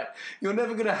party. Like, you're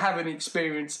never going to have an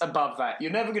experience above that.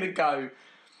 You're never going to go,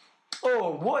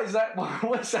 oh, what's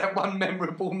that one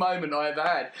memorable moment I ever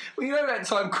had? Well, you know that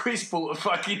time Chris bought a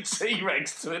fucking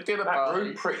T-Rex to a dinner party? That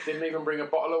rude prick didn't even bring a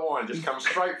bottle of wine, just come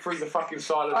straight through the fucking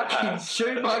side of the house.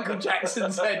 Shoot Michael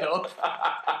Jackson's head off.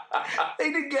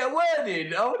 He didn't get a word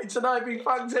in. I wanted to know if he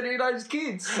fucked any of those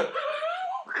kids.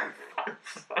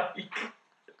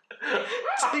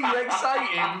 T-Rex ate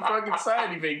him before I could say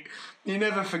anything. You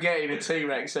never forgetting a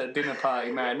T-Rex at a dinner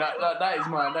party, man. That is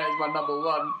my number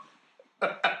one. How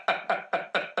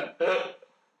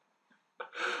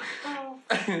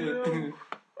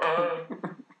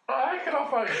can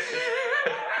I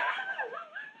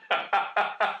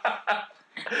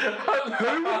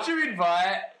Who would you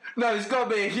invite? No, it's got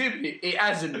to be a human. It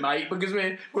hasn't, mate, because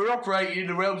we're operating in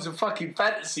the realms of fucking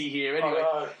fantasy here. Anyway,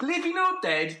 living or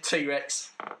dead,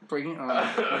 T-Rex. Bring it on.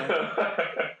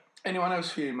 Yeah. Anyone else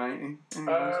for you, mate?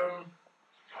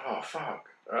 Oh fuck.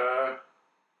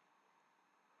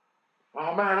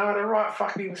 Oh man, I had a right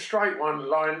fucking straight one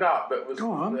lined up that was.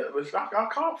 Go on. That was. I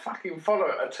can't fucking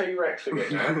follow a T-Rex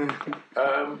again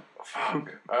now. Fuck.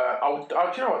 Do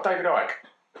you know what? David Icke.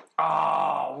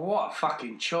 Oh, what a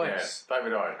fucking choice. Yeah,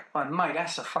 David Icke. Oh, mate,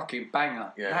 that's a fucking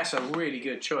banger. Yeah. That's a really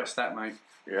good choice, that, mate.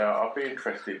 Yeah, I'd be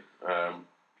interested to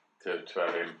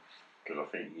have him because I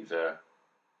think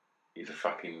he's a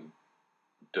fucking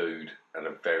dude and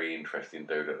a very interesting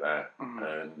dude at that. Mm-hmm.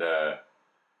 And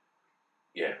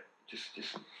yeah,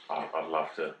 just I'd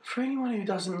love to. For anyone who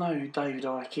doesn't know who David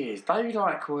Icke is, David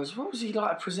Icke was, what was he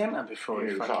like, a presenter before? Yeah,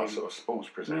 he was like a sort of sports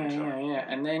presenter. Yeah.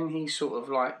 And then he sort of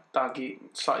like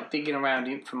started digging around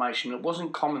information that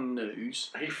wasn't common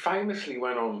news. He famously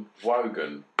went on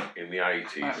Wogan in the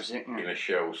 80s in a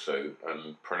shell suit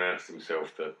and pronounced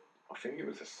himself I think it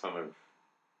was the son of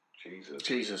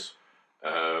Jesus.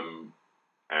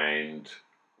 And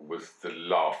was the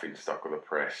laughing stock of the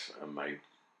press, and they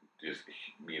just,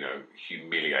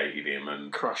 humiliated him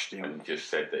and crushed him and just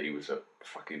said that he was a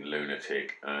fucking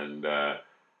lunatic. And but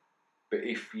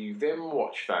if you then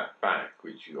watch that back,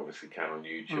 which you obviously can on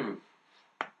YouTube,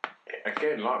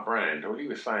 again, like Brand, all he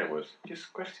was saying was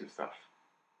just question stuff.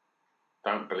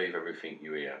 Don't believe everything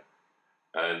you hear.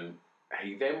 And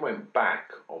he then went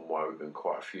back on Wogan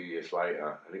quite a few years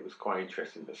later, and it was quite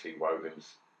interesting to see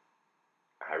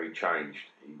how he changed.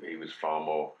 He was far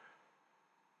more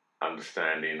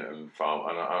understanding and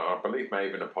I believe may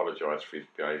even apologised for his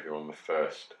behaviour on the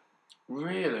first.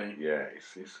 Really? Yeah,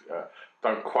 it's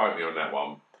don't quote me on that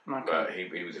one, okay.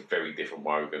 But he was a very different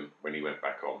Wogan when he went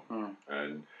back on,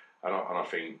 and I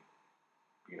think,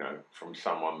 from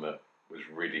someone that was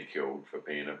ridiculed for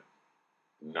being a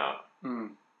nut,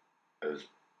 has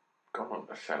gone on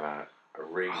to sell out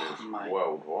arenas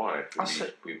worldwide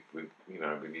with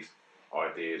his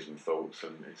ideas and thoughts,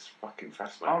 and it's fucking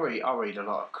fascinating. I read a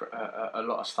lot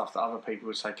of stuff that other people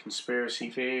would say conspiracy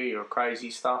theory or crazy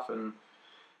stuff, and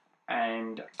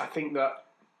I think that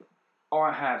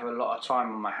I have a lot of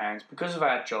time on my hands because of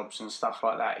our jobs and stuff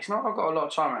like that. It's not I've got a lot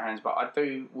of time on my hands, but I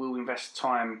will invest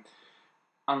time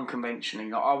unconventionally.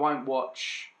 Like I won't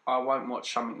watch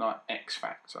something like X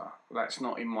Factor. That's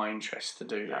not in my interest to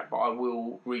do that, but I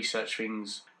will research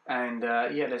things. And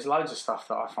there's loads of stuff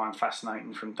that I find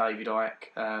fascinating from David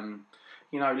Icke.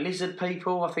 Lizard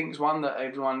people, I think, is one that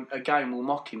everyone, again, will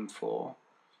mock him for.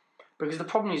 Because the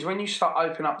problem is when you start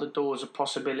opening up the doors of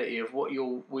possibility of what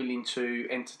you're willing to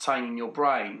entertain in your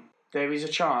brain, there is a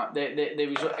chance, there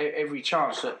is every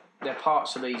chance that there are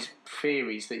parts of these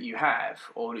theories that you have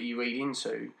or that you read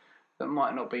into that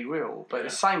might not be real. But at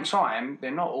the same time, they're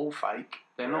not all fake.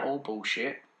 They're not all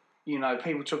bullshit.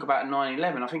 People talk about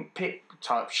 9/11. I think Pitt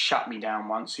shut me down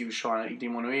once. He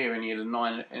didn't want to hear any of the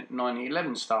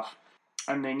 9/11 stuff.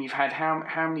 And then you've had how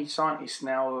many scientists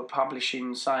now are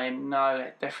publishing saying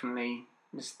no,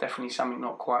 there's definitely something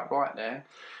not quite right there.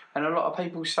 And a lot of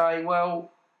people say,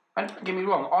 well, and don't get me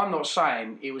wrong, I'm not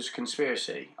saying it was a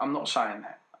conspiracy. I'm not saying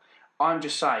that. I'm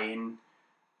just saying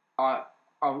I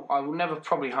will never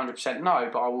probably 100% know,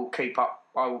 but I will keep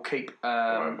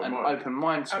an open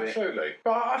mind to it. Absolutely.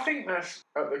 But I think that's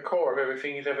at the core of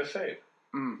everything he's ever said.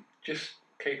 Just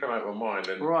keep an open mind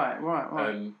and right.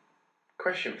 And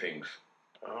question things.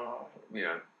 I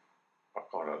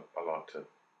like to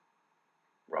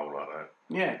role like that.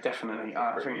 Yeah, definitely.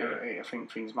 I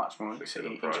think things much more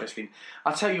interesting.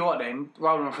 I'll tell you what then,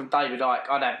 rolling on from David Icke,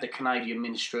 I'd have the Canadian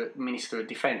Minister of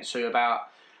Defence who about,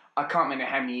 I can't remember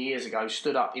how many years ago,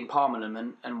 stood up in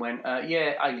Parliament and went,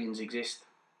 yeah, aliens exist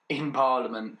in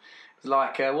Parliament.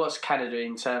 Like, what's Canada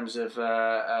in terms of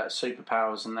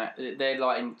superpowers and that? They're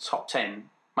like in top 10,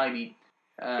 maybe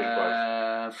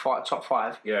top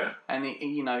 5. Yeah.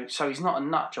 And, so he's not a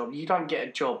nut job. You don't get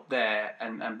a job there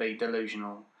and be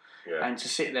delusional. Yeah. And to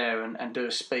sit there and do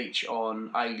a speech on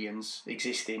aliens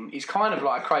existing is kind of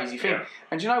like a crazy thing. Yeah.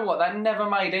 And do you know what? That never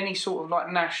made any sort of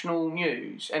like national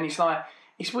news. And it's like,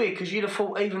 it's weird because you'd have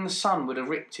thought even the Sun would have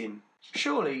ripped him.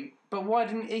 Surely, but why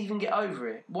didn't he even get over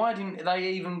it? Why didn't they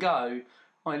even go,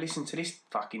 oh, listen to this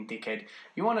fucking dickhead?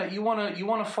 You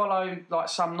wanna follow like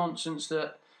some nonsense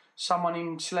that someone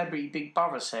in Celebrity Big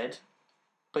Brother said,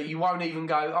 but you won't even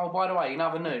go, oh, by the way, in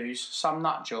other news, some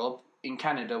nut job in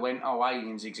Canada went, oh,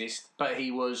 aliens exist, but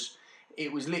it was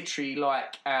literally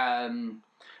like, one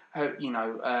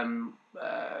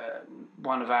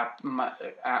of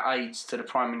our aides to the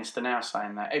Prime Minister now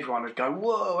saying that. Everyone would go,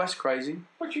 whoa, that's crazy.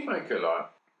 What do you make of like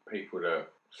people that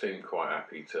seem quite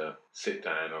happy to sit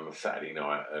down on a Saturday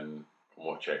night and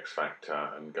watch X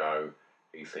Factor and go,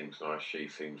 he seems nice, she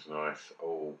seems nice,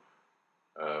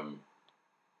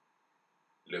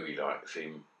 Louis likes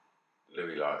him,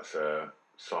 Louis likes her,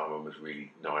 Simon was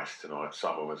really nice tonight,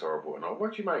 Simon was horrible tonight.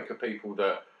 What do you make of people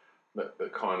that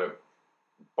kind of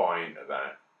buy into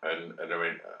that and are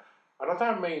in, and I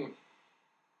don't mean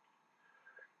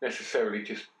necessarily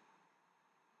just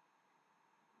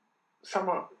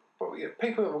someone, but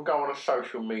people that will go on a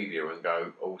social media and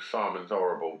go, oh, Simon's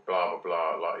horrible, blah blah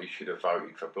blah, like he should have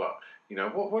voted for blah.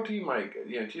 What do you make? Do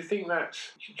you think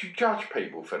do you judge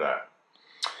people for that?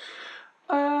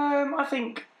 I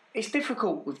think it's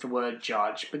difficult with the word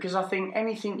judge because I think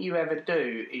anything you ever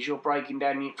do is you're breaking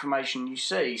down the information you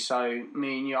see. So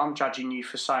me and you, I'm judging you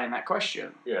for saying that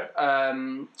question. Yeah.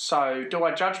 So do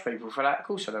I judge people for that? Of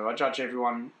course I do. I judge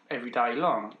everyone every day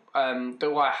long.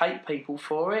 Do I hate people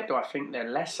for it? Do I think they're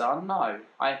lesser? No.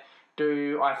 I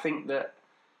think that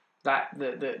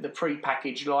the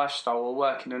pre-packaged lifestyle or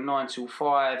working a 9 till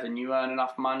 5 and you earn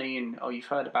enough money and you've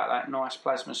heard about that nice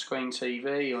plasma screen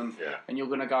TV and you're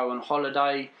going to go on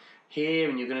holiday here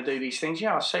and you're going to do these things.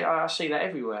 Yeah, I see that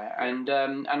everywhere and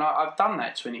I've done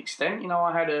that to an extent.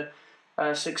 I had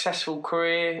a successful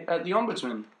career at the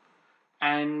Ombudsman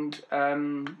and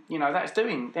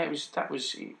that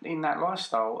was in that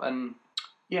lifestyle and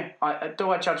yeah.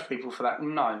 Do I judge people for that?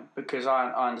 No, because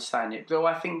I understand it. Do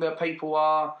I think that people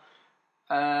are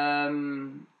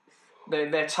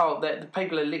they're told that the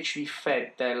people are literally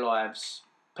fed their lives.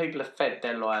 People are fed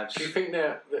their lives. Do you think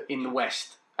they're in the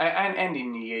West and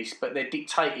in the East, but they're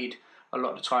dictated a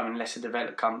lot of the time in lesser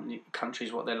developed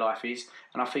countries what their life is.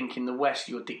 And I think in the West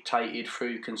you're dictated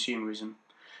through consumerism,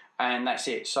 and that's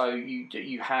it. So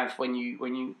you have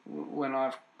when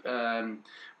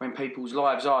people's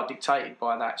lives are dictated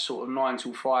by that sort of 9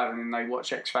 till 5, and then they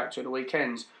watch X Factor at the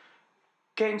weekends.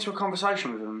 Get into a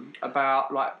conversation with them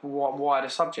about like wider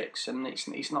subjects, and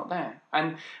it's not there,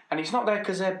 and it's not there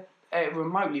because they're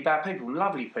remotely bad people and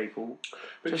lovely people.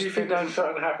 But do you think there's a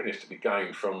certain happiness to be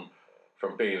gained from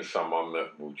being someone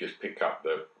that will just pick up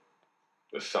the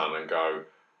Sun and go,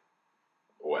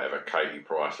 whatever, Katie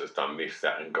Price has done this,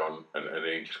 that, and gone, and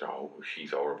then just go, oh,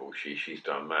 she's horrible, she's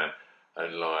done that,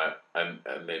 and like, and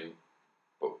then,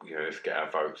 but let's get our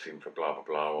votes in for blah blah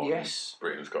blah. Or yes,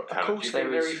 Britain's Got Talent. Of course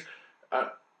there is.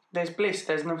 There's bliss,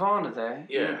 there's nirvana there.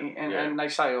 Yeah, and they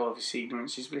say, obviously,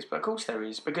 ignorance is bliss, but of course there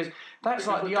is. Because that's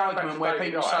like the argument where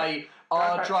people say,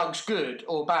 are drugs good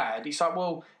or bad? It's like,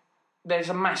 well, there's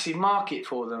a massive market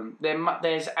for them.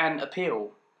 There's an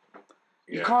appeal.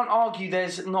 Yeah. You can't argue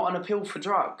there's not an appeal for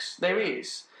drugs. There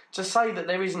is. To say that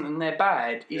there isn't and they're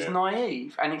bad is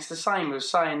naive. And it's the same as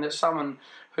saying that someone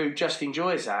who just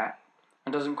enjoys that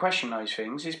and doesn't question those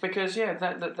things is because,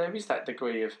 that there is that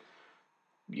degree of...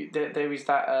 There is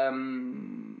that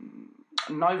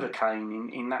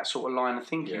Novocaine in that sort of line of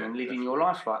thinking and living your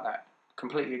life like that.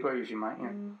 Completely agree with you, mate.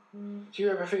 Yeah. Do you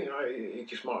ever think it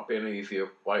just might be an easier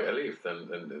way to live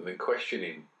than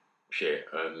questioning shit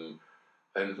and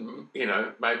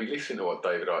maybe listen to what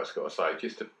David Icke's got to say,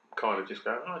 just to kind of just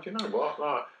go, oh, do you know what?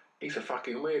 Like, he's a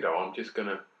fucking weirdo. I'm just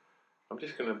gonna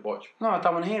watch. No, I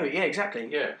don't want to hear it. Yeah, exactly.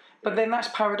 Yeah. But then that's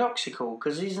paradoxical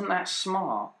because isn't that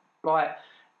smart? Like,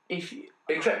 if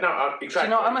exactly. Do you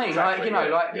know what I mean? Exactly,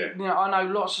 I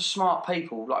know lots of smart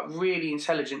people, like really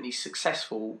intelligently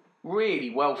successful, really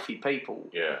wealthy people,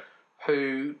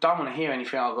 who don't want to hear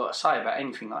anything I've got to say about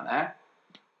anything like that.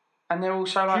 And they're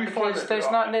also like, because there's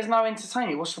no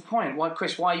entertainment. What's the point? Why,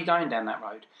 Chris, why are you going down that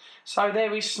road? So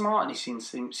there is smartness in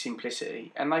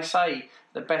simplicity. And they say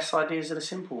the best ideas are the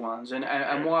simple ones. And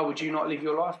why would you not live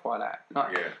your life by that?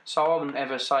 Like, so I wouldn't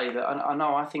ever say that.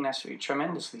 I think that's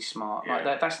tremendously smart. Like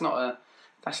that's not a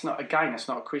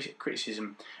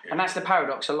criticism. And that's the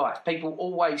paradox of life. People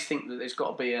always think that there's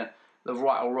got to be the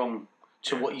right or wrong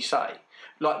to what you say.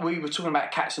 Like we were talking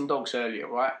about cats and dogs earlier,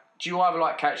 right? Do you either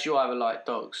like cats, you either like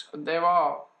dogs? There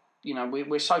are,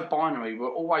 we're so binary, we're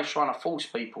always trying to force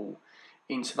people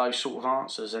into those sort of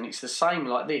answers, and it's the same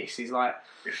like this. It's like...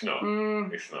 It's not.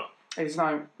 It's not. There's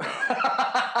no...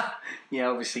 Yeah,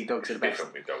 obviously dogs are the best.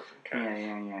 Different with dogs and cats.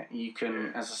 Yeah. You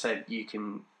can, as I said,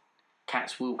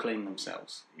 cats will clean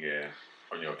themselves. Yeah,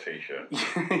 on your T-shirt.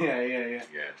 Yeah.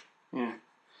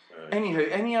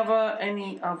 Anywho, any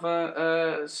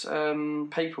other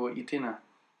people at your dinner?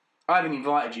 I haven't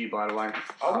invited you, by the way.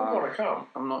 I wouldn't want to come.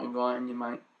 I'm not inviting you,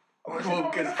 mate. Well,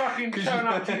 because fucking turn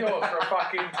up to yours for a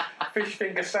fucking fish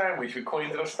finger sandwich with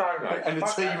Queens of the Stone Age. And a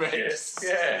T-Rex.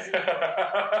 Yeah.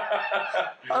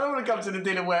 I don't want to come to the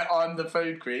dinner where I'm the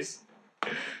food, Chris.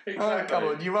 Exactly. Oh, come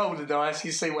on, you roll the dice,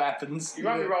 you see what happens. You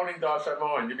won't be rolling dice at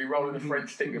mine, you'll be rolling the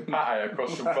French stick of pate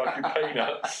across some fucking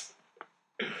peanuts.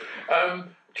 Do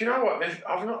you know what?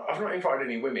 I've not invited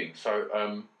any women,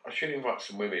 so I should invite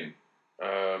some women.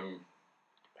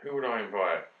 Who would I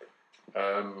invite?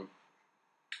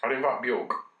 I'd invite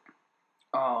Bjork.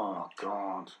 Oh,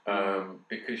 God.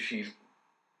 Because she's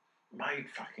made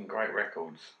fucking great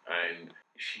records and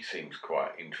she seems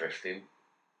quite interesting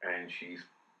and she's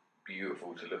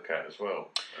beautiful to look at as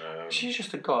well. She's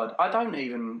just a god.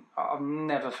 I've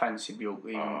never fancied Bjork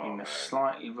in the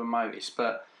slightly remotest,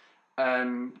 but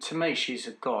to me she's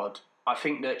a god. I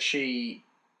think that she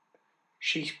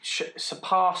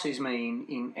surpasses me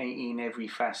in every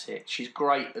facet. She's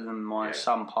greater than my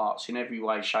some parts in every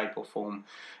way, shape or form.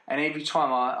 And every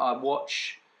time I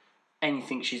watch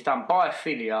anything she's done,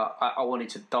 biophilia, I wanted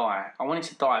to die. I wanted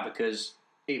to die because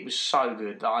it was so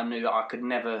good that I knew that I could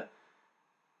never,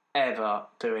 ever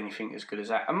do anything as good as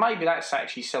that. And maybe that's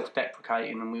actually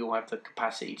self-deprecating and we all have the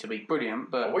capacity to be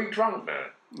brilliant, but... Are we drunk now?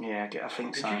 Yeah, I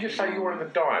think so. Did you just say you wanted to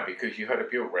die because you heard a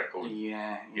Bjork record?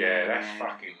 Yeah, that's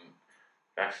fucking...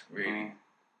 That's really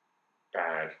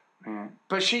bad. Yeah.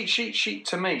 But she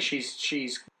to me,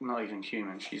 she's not even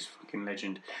human. She's a fucking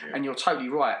legend. Yeah. And you're totally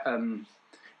right.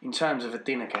 In terms of a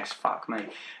dinner guest, fuck me,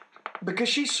 because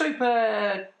she's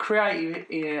super creative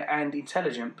and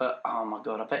intelligent. But oh my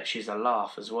god, I bet she's a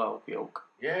laugh as well, Bjork.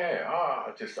 Yeah.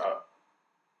 Do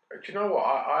you know what?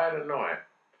 I had a night.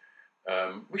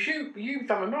 You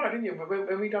done a night, didn't you?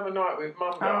 When we done a night with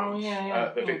Mum Dance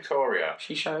at the Victoria.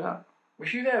 She showed up.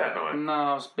 Was you there that night? No,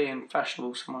 I was being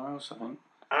fashionable somewhere else, I think.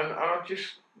 And I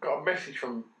just got a message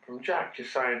from Jack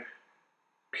just saying,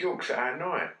 Bjork's at our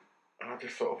night. And I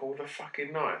just thought, of all the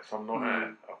fucking nights I'm not at,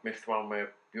 I've missed one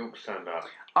where Bjork's turned up.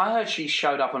 I heard she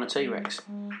showed up on a T-Rex.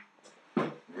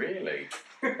 Really?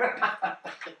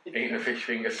 Eating a fish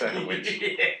finger sandwich?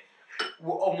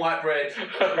 On white bread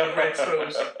with red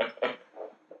sauce.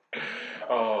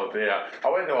 Oh dear. I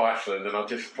went to Iceland and I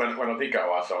just, when I did go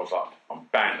to Iceland, I was like, I'm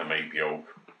bound to meet Bjork.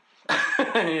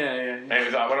 Yeah. And it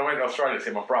was like, when I went to Australia to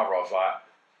see my brother, I was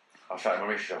like, my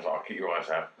missus, I was like, I'll keep your eyes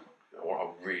out. I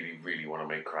really, really want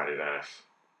to meet Crowded Ass.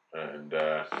 And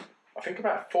I think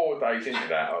about 4 days into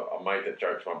that, I made that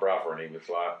joke to my brother and he was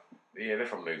like, yeah, they're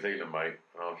from New Zealand, mate.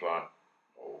 And I was like,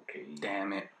 okay.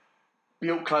 Damn it.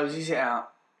 Bjork closes it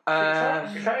out.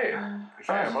 Is that it? Am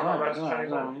I not allowed to say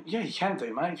more? Yeah, you can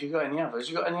do, mate, if you've got any others.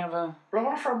 You got any other... Well, I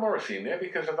want to throw Morrissey in there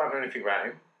because I don't know anything about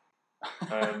him.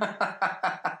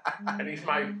 And he's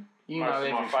made most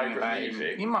of my favourite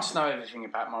music. You must know everything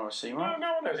about Morrissey, right?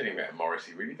 No one knows anything about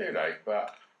Morrissey, really, do they?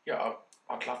 But, yeah,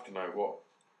 I'd love to know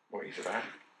what he's about.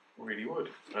 Really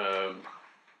would.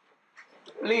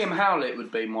 Liam Howlett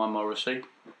would be my Morrissey.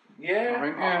 Yeah, I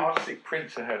think, I'd stick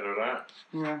Prince ahead of that.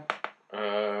 Yeah.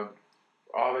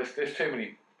 There's too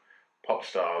many pop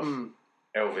stars.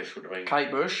 Elvis would have been.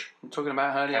 Kate Bush. I'm talking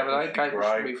about her the other day. Kate Bush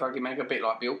would be fucking make a bit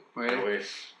like Bjork, really.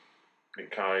 Elvis,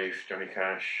 Nick Cave, Johnny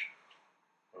Cash.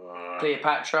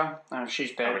 Cleopatra. No,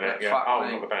 she's dead. Not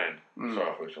the band. Sorry,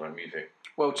 I thought it was about music.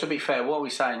 Well, to be fair, what are we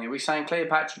saying? Are we saying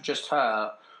Cleopatra just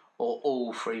her, or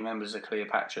all 3 members of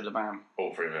Cleopatra, the band?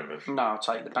 All 3 members. No, I'll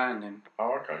take the band in.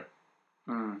 Oh, okay.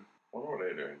 I wonder what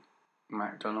they're doing.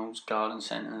 McDonald's, garden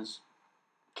centres,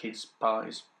 kids'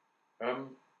 parties. At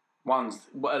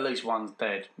least one's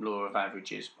dead. Law of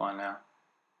averages by now.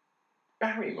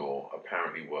 Barrymore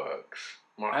apparently works.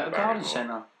 At a garden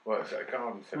centre. Works at a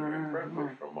garden centre in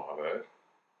Brentwood, from what I've heard.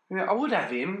 Yeah, I would have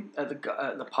him at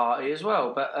the party as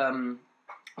well, but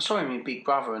I saw him in Big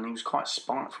Brother and he was quite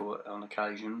spiteful on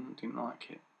occasion. Didn't like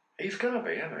it. He's going to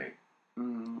be, hasn't he?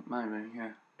 Maybe,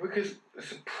 yeah. Because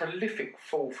it's a prolific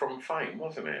fall from fame,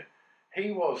 wasn't it?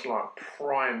 He was like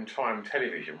prime time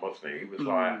television, wasn't he? He was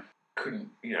like,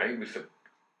 he was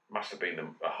must have been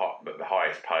the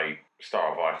highest paid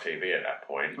star of ITV at that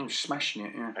point. He was smashing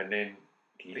it, yeah. And then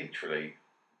literally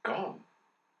gone.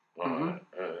 And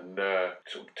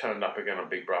sort of turned up again on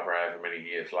Big Brother however many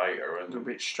years later. And, a little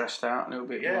bit stressed out, a little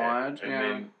bit wired. And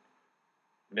then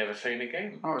never seen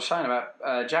again. I was saying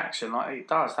about Jackson, like it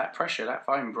does, that pressure, that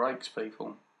fame breaks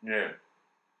people. Yeah.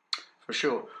 For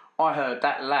sure. I heard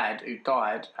that lad who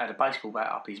died had a baseball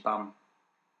bat up his bum.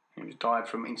 He was died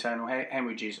from internal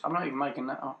hemorrhages. I'm not even making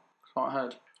that up. That's what I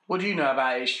heard. What do you know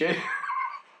about it, Stu?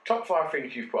 Top 5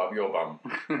 things you've put up your bum.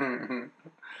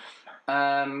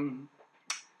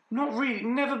 Not really.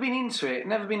 Never been into it.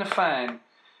 Never been a fan.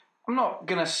 I'm not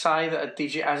going to say that a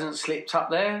digit hasn't slipped up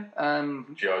there.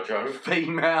 Jojo.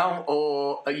 Female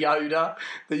or a Yoda.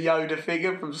 The Yoda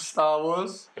figure from Star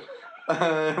Wars.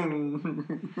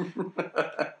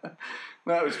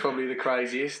 That was probably the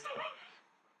craziest.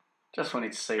 Just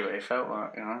wanted to see what it felt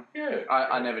like, you know. Yeah.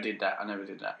 I never did that.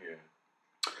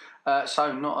 Yeah.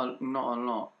 So not a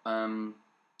lot.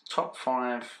 Top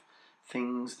 5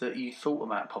 things that you thought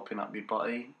about popping up your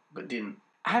body but didn't.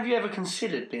 Have you ever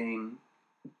considered being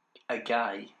a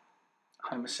gay,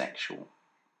 homosexual?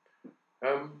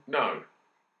 No.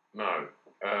 No,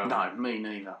 me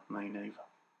neither.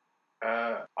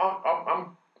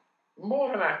 I'm more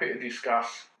than happy to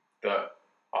discuss that.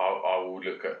 I will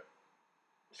look at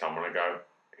someone and go,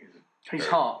 he's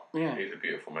hot, yeah. He's a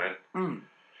beautiful man.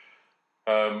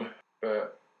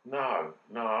 But no,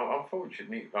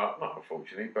 unfortunately, not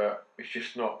unfortunately, but it's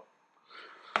just not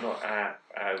how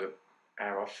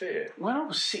I see it. When I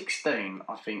was 16,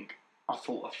 I think I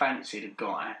thought I fancied a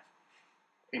guy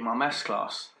in my maths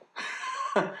class.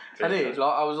 I did.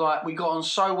 Like I was like, we got on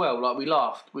so well. Like we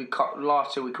laughed. We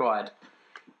laughed till we cried.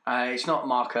 It's not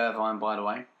Mark Irvine, by the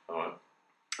way. Right.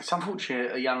 It's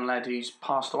unfortunate, a young lad who's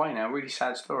passed away now. Really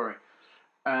sad story.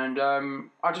 And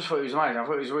I just thought he was amazing. I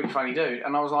thought he was a really funny dude.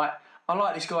 And I was like, I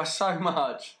like this guy so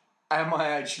much. Am I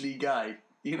actually gay?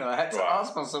 You know, I had to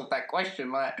ask myself that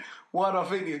question. Like, why do I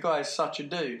think this guy is such a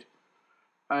dude?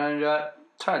 And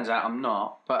turns out I'm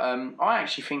not. But I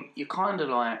actually think you're kind of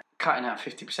like cutting out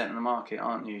 50% of the market,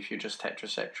 aren't you, if you're just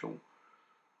heterosexual?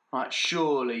 Like,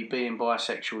 surely being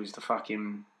bisexual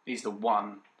is the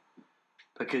one.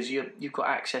 Because you've got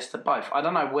access to both. I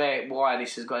don't know why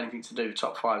this has got anything to do with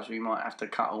top 5s. We might have to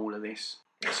cut all of this.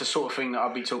 It's the sort of thing that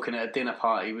I'd be talking at a dinner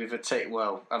party with a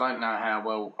well, I don't know how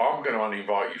well. I'm going to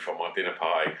uninvite you from my dinner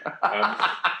party.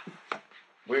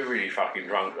 We're really fucking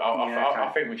drunk.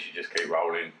 I think we should just keep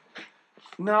rolling.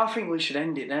 No, I think we should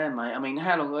end it there, mate. I mean,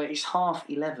 how long? It's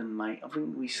 11:30, mate. I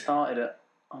think we started at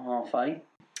 8:30.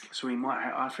 So we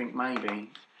might I think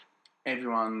maybe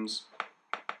everyone's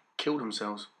killed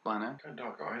themselves by now. Don't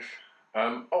die, guys.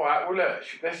 All right, well, look,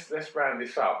 let's round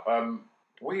this up.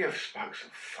 We have spoke some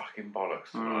fucking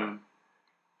bollocks tonight.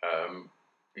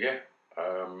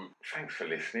 Thanks for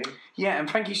listening. Yeah, and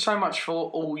thank you so much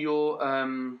for all your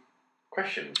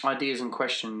ideas and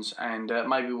questions. And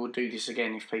maybe we'll do this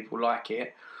again if people like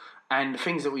it. And the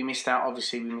things that we missed out,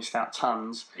 obviously we missed out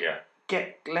tons. Yeah.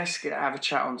 Let's have a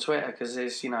chat on Twitter because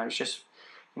there's, it's just,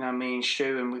 me and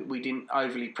Stu, and we didn't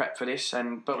overly prep for this,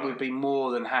 but we'd be more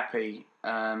than happy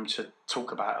to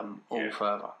talk about them all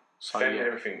further. So, send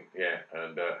everything,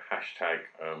 and hashtag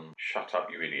shut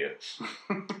up you idiots,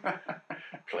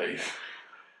 please.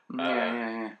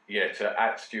 Yeah, to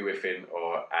at Stu Whiffin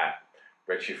or at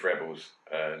Redshift Rebels,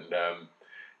 and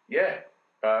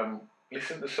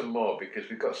listen to some more because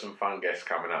we've got some fun guests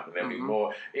coming up, and there'll be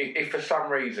more. If for some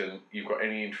reason you've got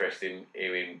any interest in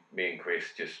hearing me and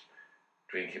Chris just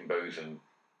drinking booze and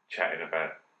chatting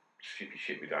about stupid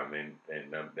shit we've done, then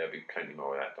there'll be plenty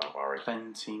more of that, don't worry.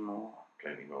 Plenty more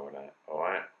of that,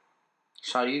 alright?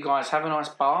 So you guys have a nice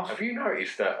bath. Have you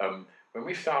noticed that when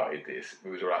we started this, we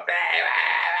was all like,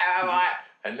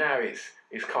 and now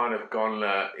it's kind of gone,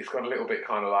 it's gone a little bit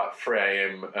kind of like 3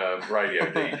 a.m. Radio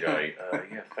DJ.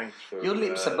 Thanks for... Your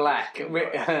lips are black.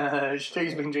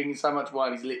 Stu's been drinking so much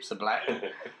wine, his lips are black.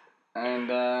 And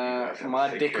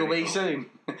my dick will be soon.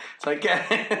 Take care.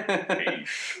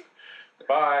 Peace.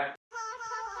 Bye.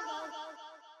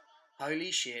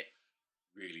 Holy shit.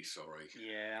 Really sorry.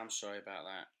 Yeah, I'm sorry about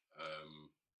that.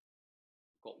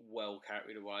 Got well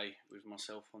carried away with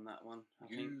myself on that one. I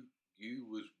think you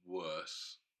was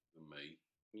worse than me.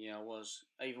 Yeah, I was.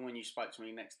 Even when you spoke to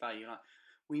me next day, you're like,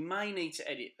 we may need to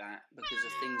edit that because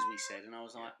of things we said. And I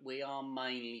was like, we are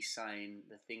mainly saying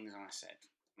the things I said.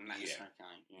 And that's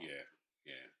okay. Yeah.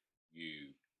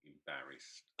 You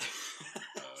embarrassed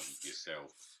yourself.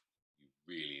 You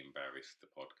really embarrassed the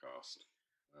podcast.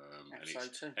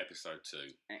 Episode 2.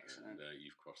 Excellent. And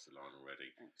you've crossed the line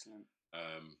already. Excellent.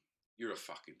 You're a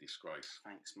fucking disgrace.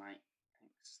 Thanks, mate.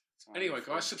 Thanks. Anyway,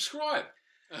 guys, subscribe.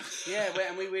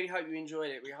 And we really hope you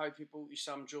enjoyed it. We hope it brought you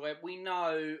some joy. We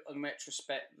know, in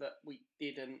retrospect, that we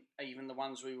didn't. Even the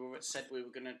ones said we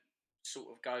were going to sort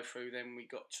of go through, then we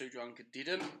got too drunk and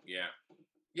didn't.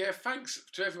 Yeah, thanks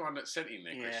to everyone that sent in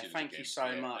their questions. Thank you so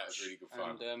much. That was really good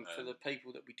fun. And for the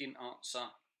people that we didn't answer.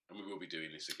 And we will be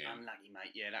doing this again. I'm lucky,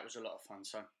 mate. Yeah, that was a lot of fun.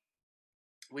 So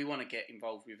we want to get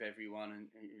involved with everyone and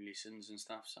who listens and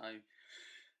stuff. So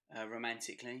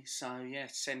romantically. So yeah,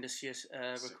 send us your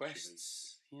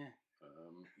requests. Yeah.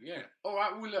 All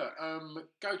right. Well, look.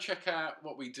 Go check out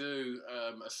what we do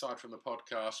aside from the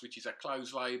podcast, which is a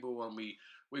clothes label, and we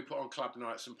put on club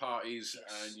nights and parties,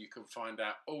 and you can find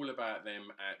out all about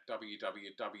them at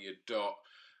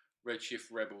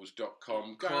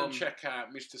www.redshifrebels.com. Go and check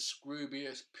out Mr.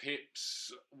 Scroobius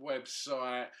Pip's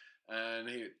website, and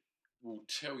he will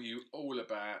tell you all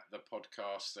about the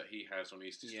podcast that he has on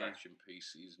his Distraction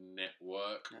Pieces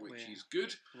network, which is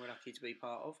good. We're lucky to be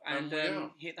part of. And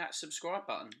hit that subscribe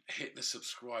button. Hit the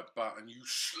subscribe button, you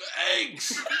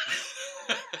slags!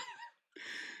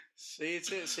 See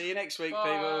you next week, Bye.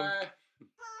 people.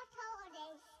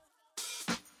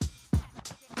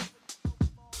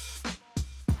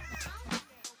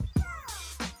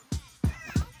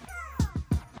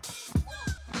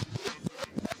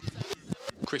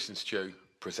 Chris and Stu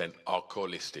present Our Core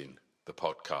Listing, the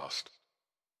podcast.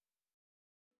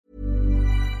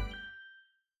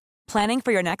 Planning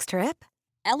for your next trip?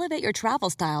 Elevate your travel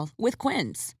style with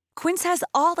Quince. Quince has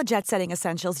all the jet-setting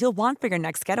essentials you'll want for your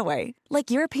next getaway,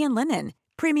 like European linen,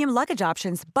 premium luggage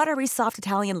options, buttery soft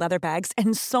Italian leather bags,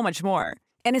 and so much more.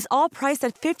 And is all priced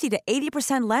at 50 to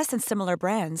 80% less than similar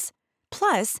brands.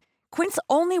 Plus, Quince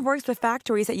only works with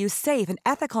factories that use safe and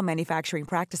ethical manufacturing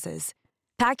practices.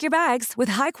 Pack your bags with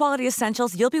high-quality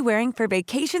essentials you'll be wearing for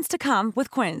vacations to come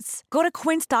with Quince. Go to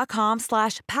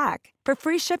quince.com/pack for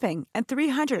free shipping and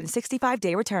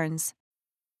 365-day returns.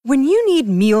 When you need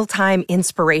mealtime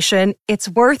inspiration, it's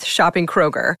worth shopping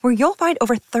Kroger, where you'll find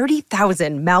over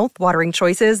 30,000 mouth-watering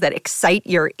choices that excite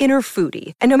your inner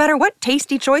foodie. And no matter what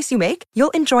tasty choice you make,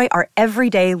 you'll enjoy our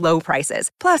everyday low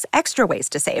prices, plus extra ways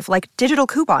to save, like digital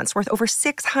coupons worth over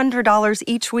 $600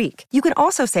 each week. You can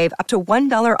also save up to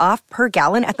 $1 off per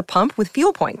gallon at the pump with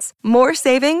fuel points. More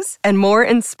savings and more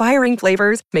inspiring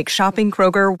flavors make shopping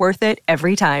Kroger worth it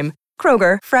every time.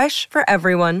 Kroger, fresh for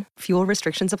everyone. Fuel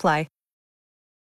restrictions apply.